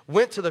he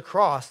went to the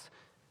cross,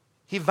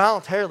 he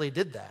voluntarily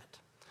did that.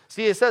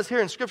 See, it says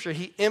here in Scripture,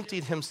 he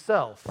emptied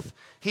himself.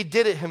 He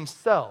did it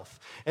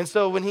himself. And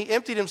so when he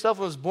emptied himself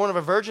and was born of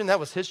a virgin, that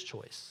was his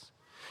choice.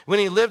 When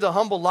he lived a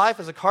humble life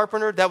as a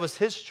carpenter, that was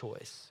his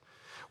choice.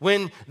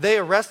 When they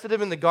arrested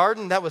him in the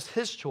garden, that was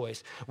his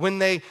choice. When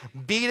they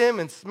beat him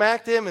and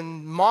smacked him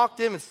and mocked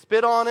him and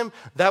spit on him,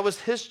 that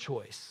was his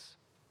choice.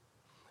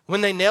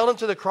 When they nailed him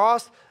to the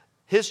cross,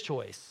 his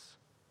choice.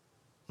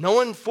 No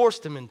one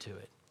forced him into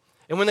it.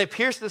 And when they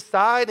pierced his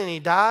side and he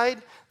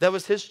died, that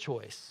was his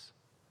choice.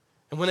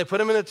 And when they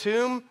put him in a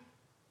tomb,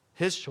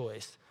 his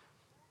choice.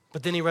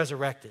 But then he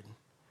resurrected.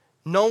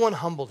 No one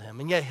humbled him,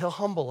 and yet he'll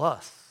humble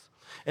us.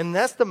 And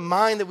that's the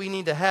mind that we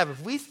need to have.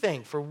 If we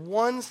think for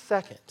 1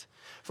 second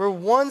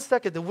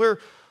that we're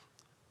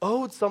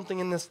owed something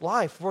in this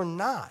life, we're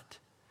not.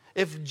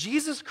 If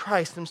Jesus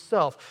Christ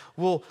himself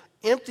will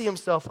empty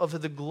himself of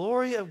the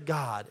glory of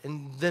God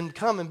and then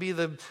come and be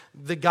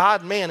the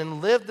God-man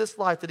and live this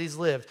life that he's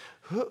lived,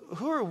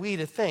 who are we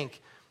to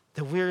think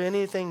that we're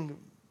anything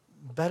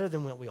better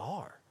than what we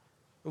are?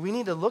 We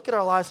need to look at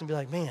our lives and be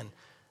like, man,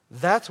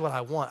 that's what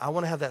I want. I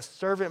want to have that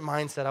servant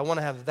mindset. I want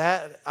to have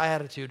that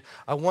attitude.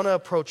 I want to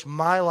approach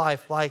my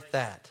life like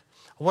that.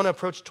 I want to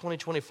approach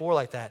 2024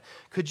 like that.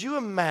 Could you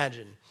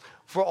imagine,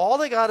 for all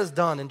that God has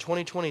done in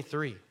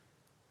 2023,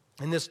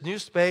 in this new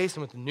space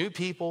and with the new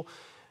people,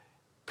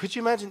 could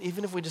you imagine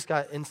even if we just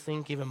got in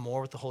sync even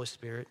more with the Holy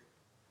Spirit?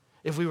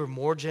 If we were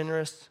more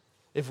generous,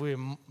 if we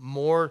were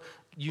more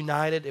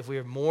united, if we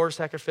were more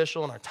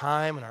sacrificial in our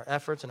time and our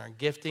efforts and our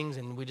giftings,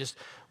 and we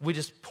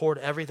just poured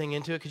everything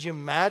into it, could you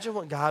imagine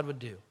what God would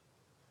do?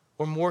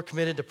 We're more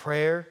committed to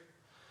prayer.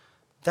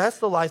 That's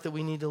the life that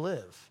we need to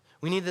live.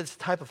 We need this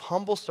type of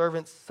humble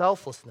servant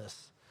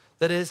selflessness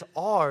that is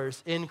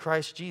ours in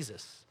Christ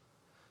Jesus.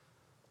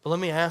 But let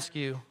me ask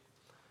you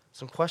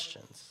some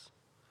questions.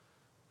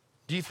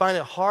 Do you find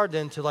it hard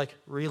then to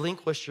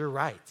relinquish your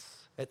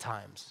rights at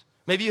times?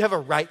 Maybe you have a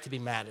right to be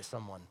mad at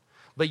someone,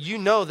 but you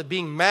know that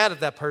being mad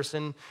at that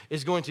person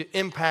is going to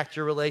impact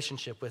your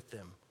relationship with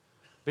them.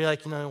 Be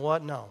like, you know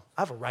what? No,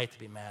 I have a right to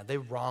be mad. They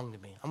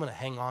wronged me. I'm going to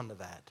hang on to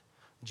that.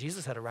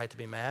 Jesus had a right to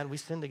be mad. We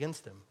sinned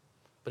against him,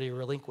 but he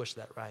relinquished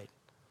that right.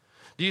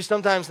 Do you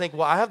sometimes think,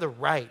 well, I have the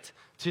right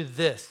to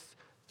this,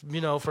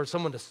 for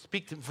someone to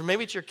speak to, for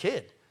maybe it's your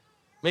kid.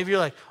 Maybe you're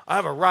like, I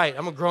have a right.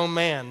 I'm a grown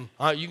man.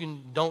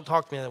 Don't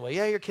talk to me that way.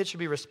 Yeah, your kid should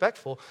be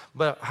respectful,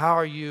 but how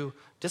are you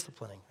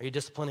disciplining? Are you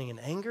disciplining in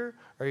anger,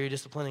 or are you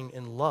disciplining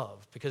in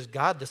love? Because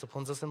God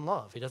disciplines us in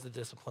love. He doesn't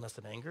discipline us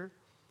in anger.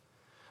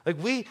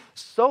 We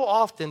so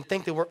often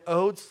think that we're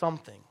owed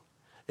something.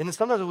 And then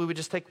sometimes we would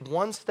just take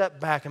one step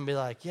back and be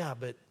like, yeah,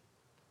 but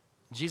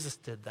Jesus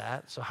did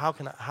that, so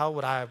how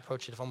would I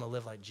approach it if I'm going to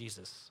live like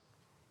Jesus?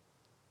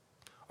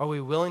 Are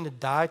we willing to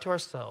die to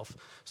ourselves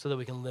so that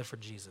we can live for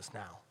Jesus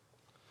now?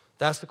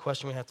 That's the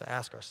question we have to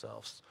ask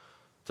ourselves.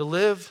 To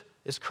live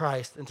is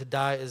Christ and to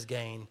die is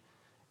gain.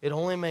 It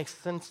only makes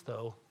sense,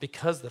 though,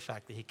 because of the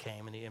fact that he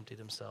came and he emptied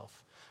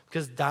himself.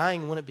 Because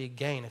dying wouldn't be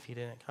gain if he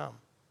didn't come.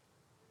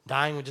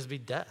 Dying would just be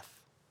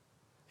death.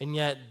 And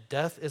yet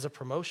death is a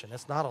promotion.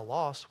 It's not a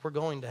loss. We're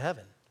going to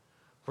heaven.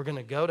 We're going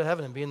to go to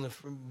heaven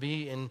and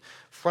be in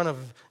front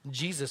of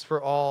Jesus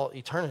for all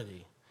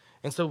eternity.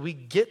 And so we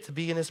get to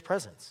be in his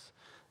presence.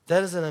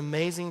 That is an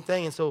amazing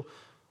thing. And so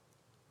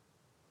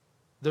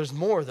there's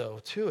more, though,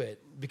 to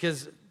it,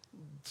 because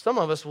some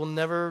of us will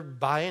never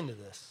buy into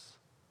this.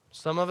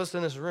 Some of us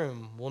in this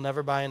room will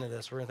never buy into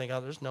this. We're going to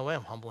think, there's no way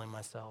I'm humbling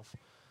myself.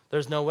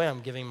 There's no way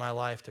I'm giving my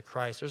life to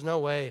Christ. There's no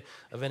way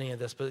of any of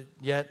this. But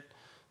yet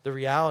the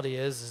reality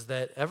is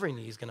that every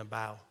knee is going to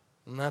bow.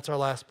 And that's our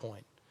last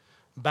point.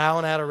 Bow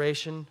in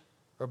adoration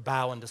or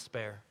bow in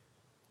despair.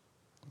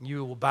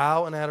 You will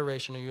bow in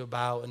adoration or you will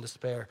bow in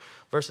despair.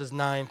 Verses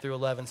 9 through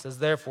 11 says,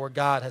 therefore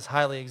God has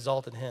highly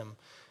exalted him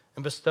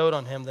and bestowed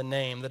on him the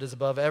name that is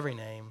above every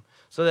name,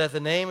 so that at the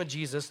name of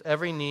Jesus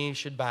every knee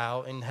should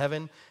bow in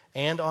heaven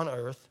and on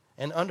earth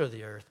and under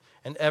the earth,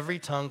 and every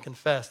tongue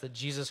confess that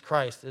Jesus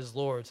Christ is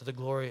Lord, to the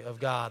glory of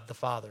God the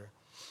Father.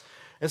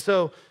 And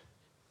so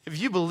if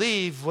you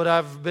believe what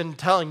I've been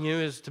telling you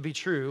is to be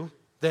true,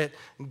 that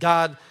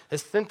God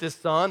has sent his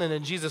son and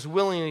that Jesus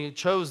willingly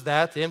chose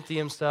that to empty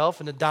himself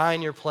and to die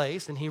in your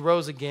place, and he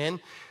rose again,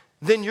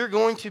 then you're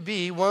going to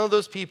be one of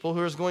those people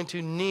who is going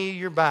to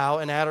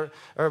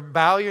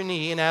bow your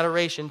knee in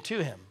adoration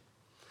to him.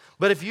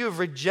 But if you have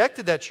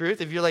rejected that truth,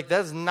 if you're like,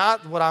 that's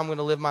not what I'm going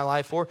to live my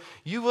life for,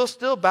 you will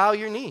still bow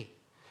your knee.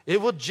 It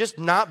will just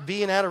not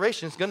be in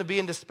adoration. It's going to be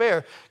in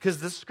despair, because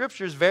the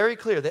scripture is very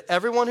clear that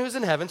everyone who's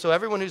in heaven, so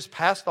everyone who's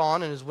passed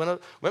on and has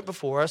went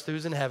before us,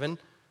 who's in heaven,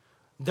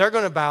 they're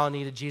going to bow a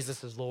knee to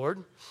Jesus as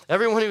Lord.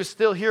 Everyone who is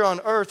still here on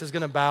earth is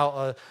going to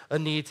bow a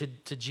knee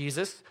to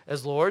Jesus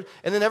as Lord.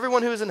 And then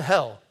everyone who is in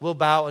hell will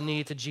bow a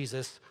knee to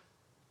Jesus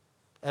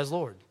as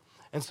Lord.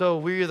 And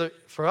so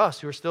for us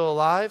who are still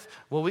alive,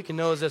 what we can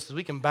know is this, is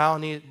we can bow a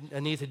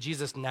knee to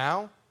Jesus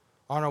now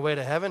on our way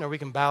to heaven, or we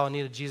can bow a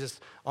knee to Jesus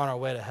on our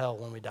way to hell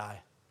when we die.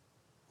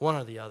 One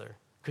or the other.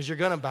 Because you're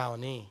going to bow a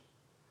knee.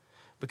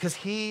 Because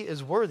he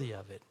is worthy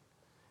of it.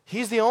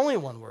 He's the only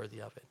one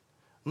worthy of it.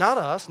 Not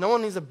us. No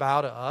one needs to bow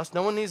to us.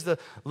 No one needs to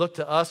look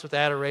to us with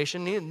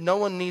adoration. No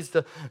one needs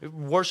to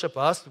worship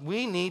us.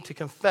 We need to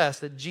confess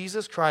that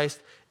Jesus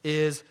Christ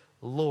is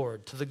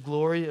Lord, to the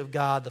glory of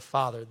God the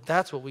Father.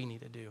 That's what we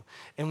need to do.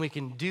 And we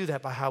can do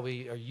that by how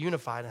we are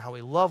unified and how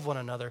we love one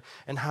another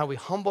and how we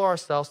humble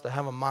ourselves to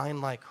have a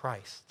mind like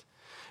Christ.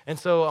 And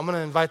so I'm going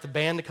to invite the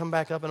band to come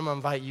back up, and I'm going to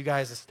invite you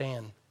guys to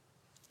stand.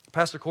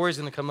 Pastor Corey's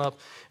going to come up,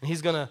 and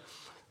he's going to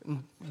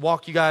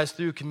walk you guys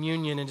through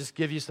communion and just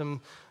give you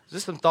some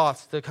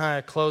thoughts to kind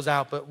of close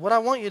out. But what I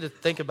want you to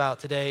think about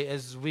today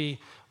as we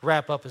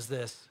wrap up is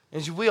this,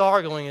 is we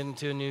are going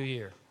into a new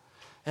year.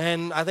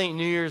 And I think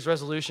New Year's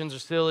resolutions are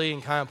silly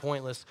and kind of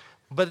pointless.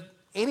 But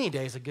any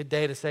day is a good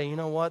day to say, you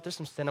know what, there's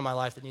some sin in my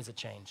life that needs to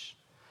change.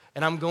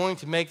 And I'm going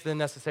to make the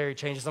necessary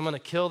changes. I'm going to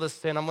kill this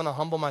sin. I'm going to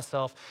humble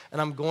myself. And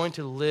I'm going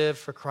to live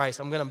for Christ.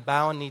 I'm going to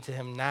bow and knee to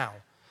him now.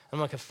 I'm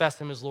going to confess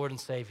him as Lord and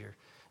Savior.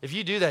 If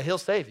you do that, he'll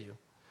save you.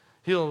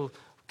 He'll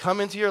come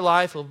into your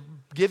life. He'll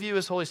give you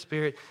his Holy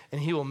Spirit. And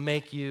he will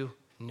make you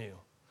new.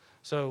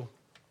 So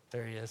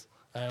there he is.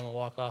 I'm going to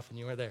walk off and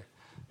you are there.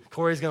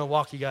 Corey's going to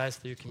walk you guys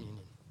through communion.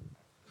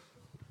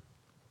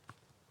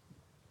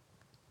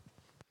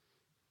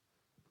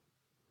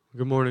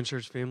 Good morning,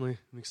 church family.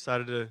 I'm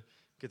excited to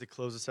get to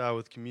close us out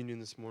with communion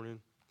this morning.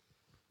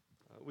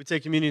 We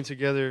take communion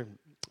together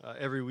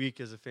every week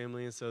as a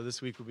family, and so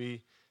this week will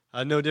be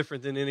no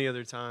different than any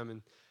other time.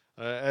 And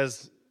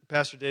as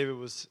Pastor David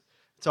was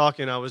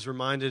talking, I was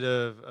reminded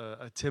of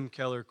a Tim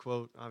Keller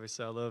quote.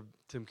 Obviously, I love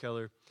Tim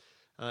Keller.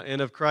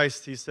 And of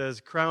Christ, he says,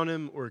 "Crown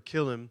him or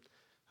kill him,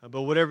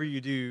 but whatever you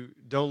do,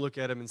 don't look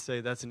at him and say,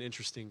 that's an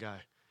interesting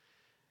guy."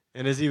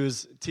 And as he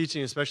was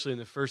teaching, especially in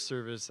the first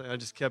service, I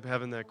just kept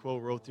having that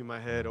quote roll through my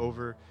head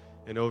over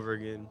and over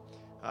again.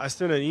 I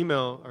sent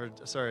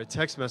a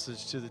text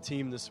message to the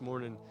team this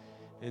morning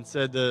and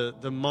said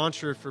the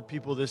mantra for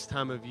people this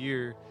time of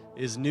year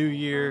is New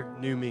Year,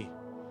 New Me.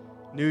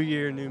 New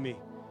Year, New Me.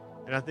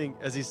 And I think,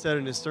 as he said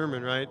in his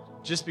sermon, right,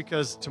 just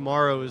because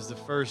tomorrow is the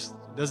first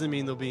doesn't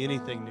mean there'll be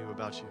anything new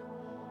about you.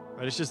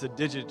 Right? It's just a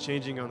digit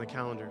changing on the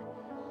calendar.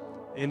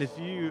 And if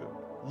you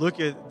look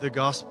at the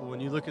gospel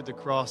and you look at the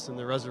cross and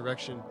the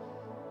resurrection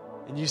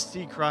and you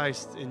see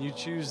Christ and you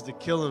choose to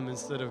kill him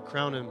instead of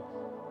crown him,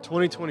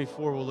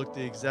 2024 will look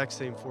the exact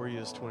same for you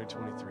as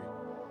 2023.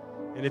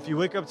 And if you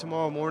wake up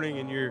tomorrow morning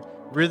and your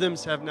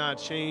rhythms have not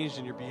changed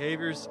and your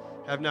behaviors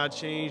have not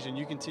changed and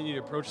you continue to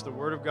approach the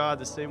Word of God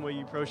the same way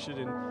you approached it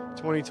in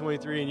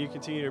 2023 and you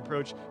continue to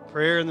approach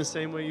prayer in the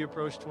same way you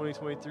approached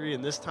 2023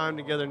 and this time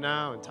together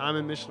now and time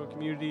in missional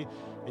community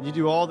and you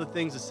do all the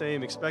things the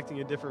same expecting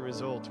a different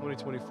result,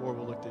 2024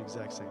 will look the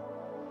exact same.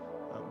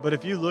 But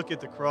if you look at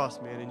the cross,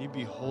 man, and you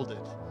behold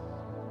it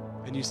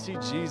and you see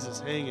Jesus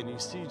hanging, you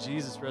see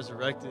Jesus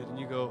resurrected and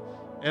you go,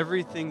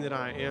 everything that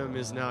I am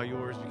is now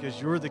yours because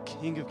you're the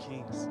King of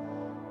Kings.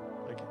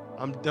 Like,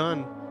 I'm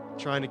done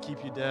trying to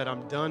keep you dead.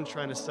 I'm done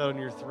trying to sit on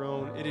your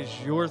throne. It is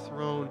your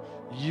throne.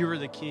 You are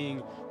the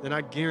king. Then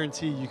I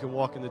guarantee you can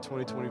walk into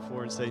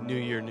 2024 and say, New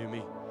Year, New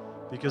Me.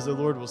 Because the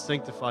Lord will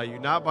sanctify you,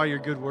 not by your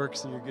good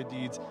works and your good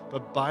deeds,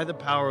 but by the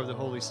power of the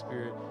Holy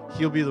Spirit.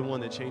 He'll be the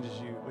one that changes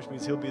you, which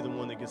means he'll be the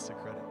one that gets the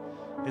credit.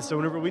 And so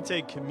whenever we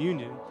take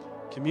communion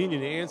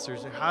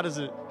answers, how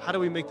do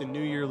we make the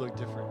new year look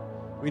different?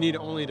 We need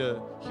only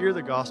to hear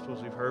the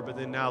gospels we've heard, but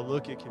then now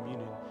look at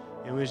communion.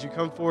 And as you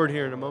come forward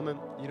here in a moment,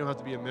 you don't have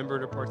to be a member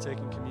to partake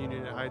in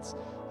communion at Heights.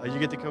 You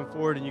get to come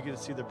forward and you get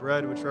to see the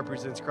bread, which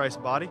represents Christ's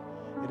body,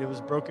 and it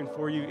was broken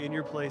for you in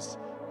your place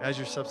as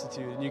your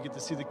substitute. And you get to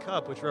see the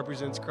cup, which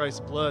represents Christ's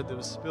blood that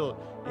was spilled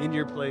in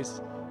your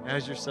place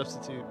as your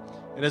substitute.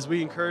 And as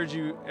we encourage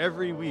you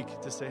every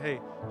week to say, hey,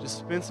 just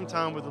spend some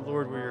time with the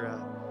Lord where you're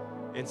at,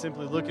 and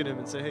simply look at him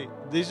and say, hey,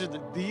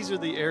 these are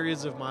the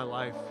areas of my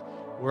life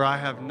where I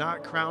have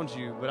not crowned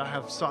you, but I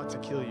have sought to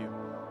kill you.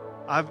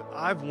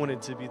 I've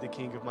wanted to be the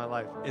king of my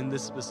life in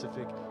this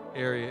specific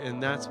area,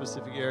 in that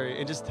specific area,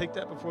 and just take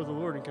that before the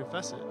Lord and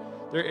confess it.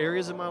 There are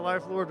areas in my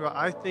life, Lord, where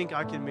I think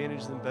I can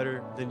manage them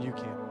better than you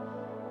can.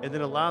 And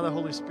then allow the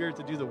Holy Spirit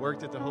to do the work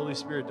that the Holy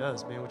Spirit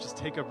does, man, which is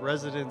take up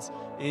residence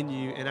in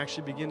you and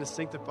actually begin to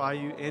sanctify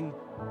you and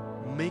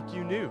make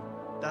you new.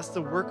 That's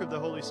the work of the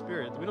Holy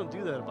Spirit. We don't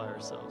do that by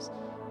ourselves.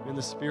 And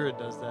the Spirit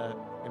does that,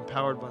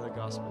 empowered by the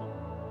gospel.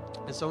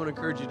 And so I want to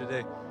encourage you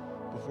today,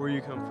 before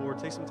you come forward,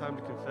 take some time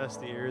to confess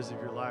the areas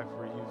of your life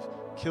where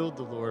you've killed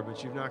the Lord,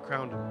 but you've not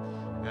crowned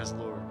him as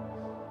Lord.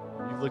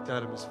 You've looked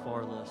at him as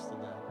far less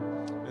than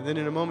that. And then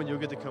in a moment, you'll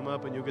get to come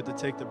up and you'll get to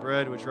take the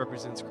bread, which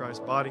represents Christ's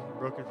body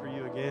broken for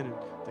you again, and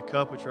the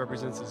cup, which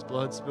represents his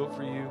blood spilt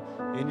for you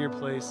in your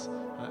place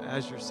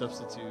as your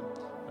substitute.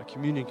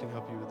 Communion can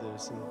help you with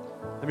this. And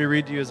let me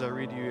read to you as I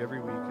read to you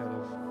every week out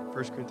of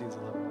 1 Corinthians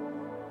 11.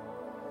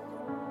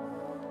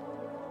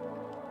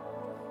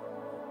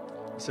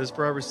 It says,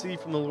 "For I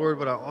received from the Lord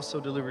what I also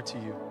delivered to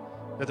you,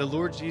 that the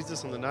Lord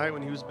Jesus, on the night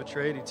when he was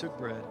betrayed, he took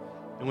bread,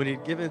 and when he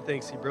had given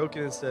thanks, he broke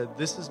it and said,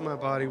 'This is my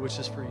body, which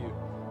is for you.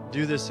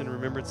 Do this in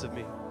remembrance of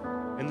me.'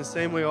 In the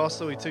same way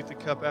also he took the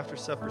cup after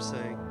supper,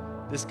 saying,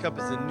 'This cup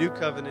is the new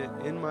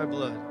covenant in my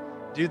blood.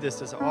 Do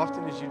this as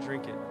often as you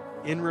drink it,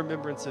 in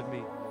remembrance of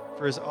me.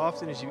 For as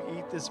often as you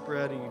eat this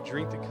bread and you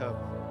drink the cup,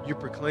 you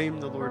proclaim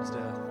the Lord's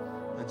death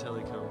until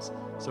he comes.'"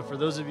 So for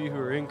those of you who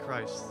are in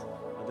Christ,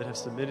 that have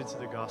submitted to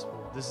the gospel,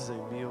 this is a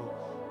meal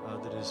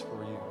that is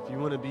for you. If you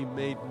want to be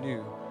made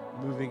new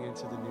moving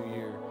into the new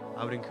year,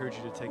 I would encourage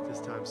you to take this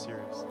time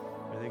serious.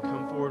 And then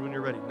come forward when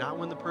you're ready. Not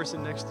when the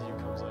person next to you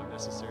comes up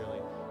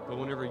necessarily, but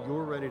whenever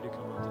you're ready to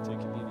come up to take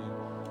communion,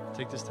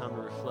 take this time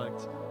to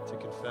reflect, to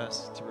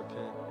confess, to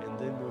repent, and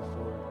then move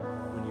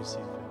forward when you see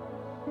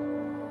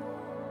fit.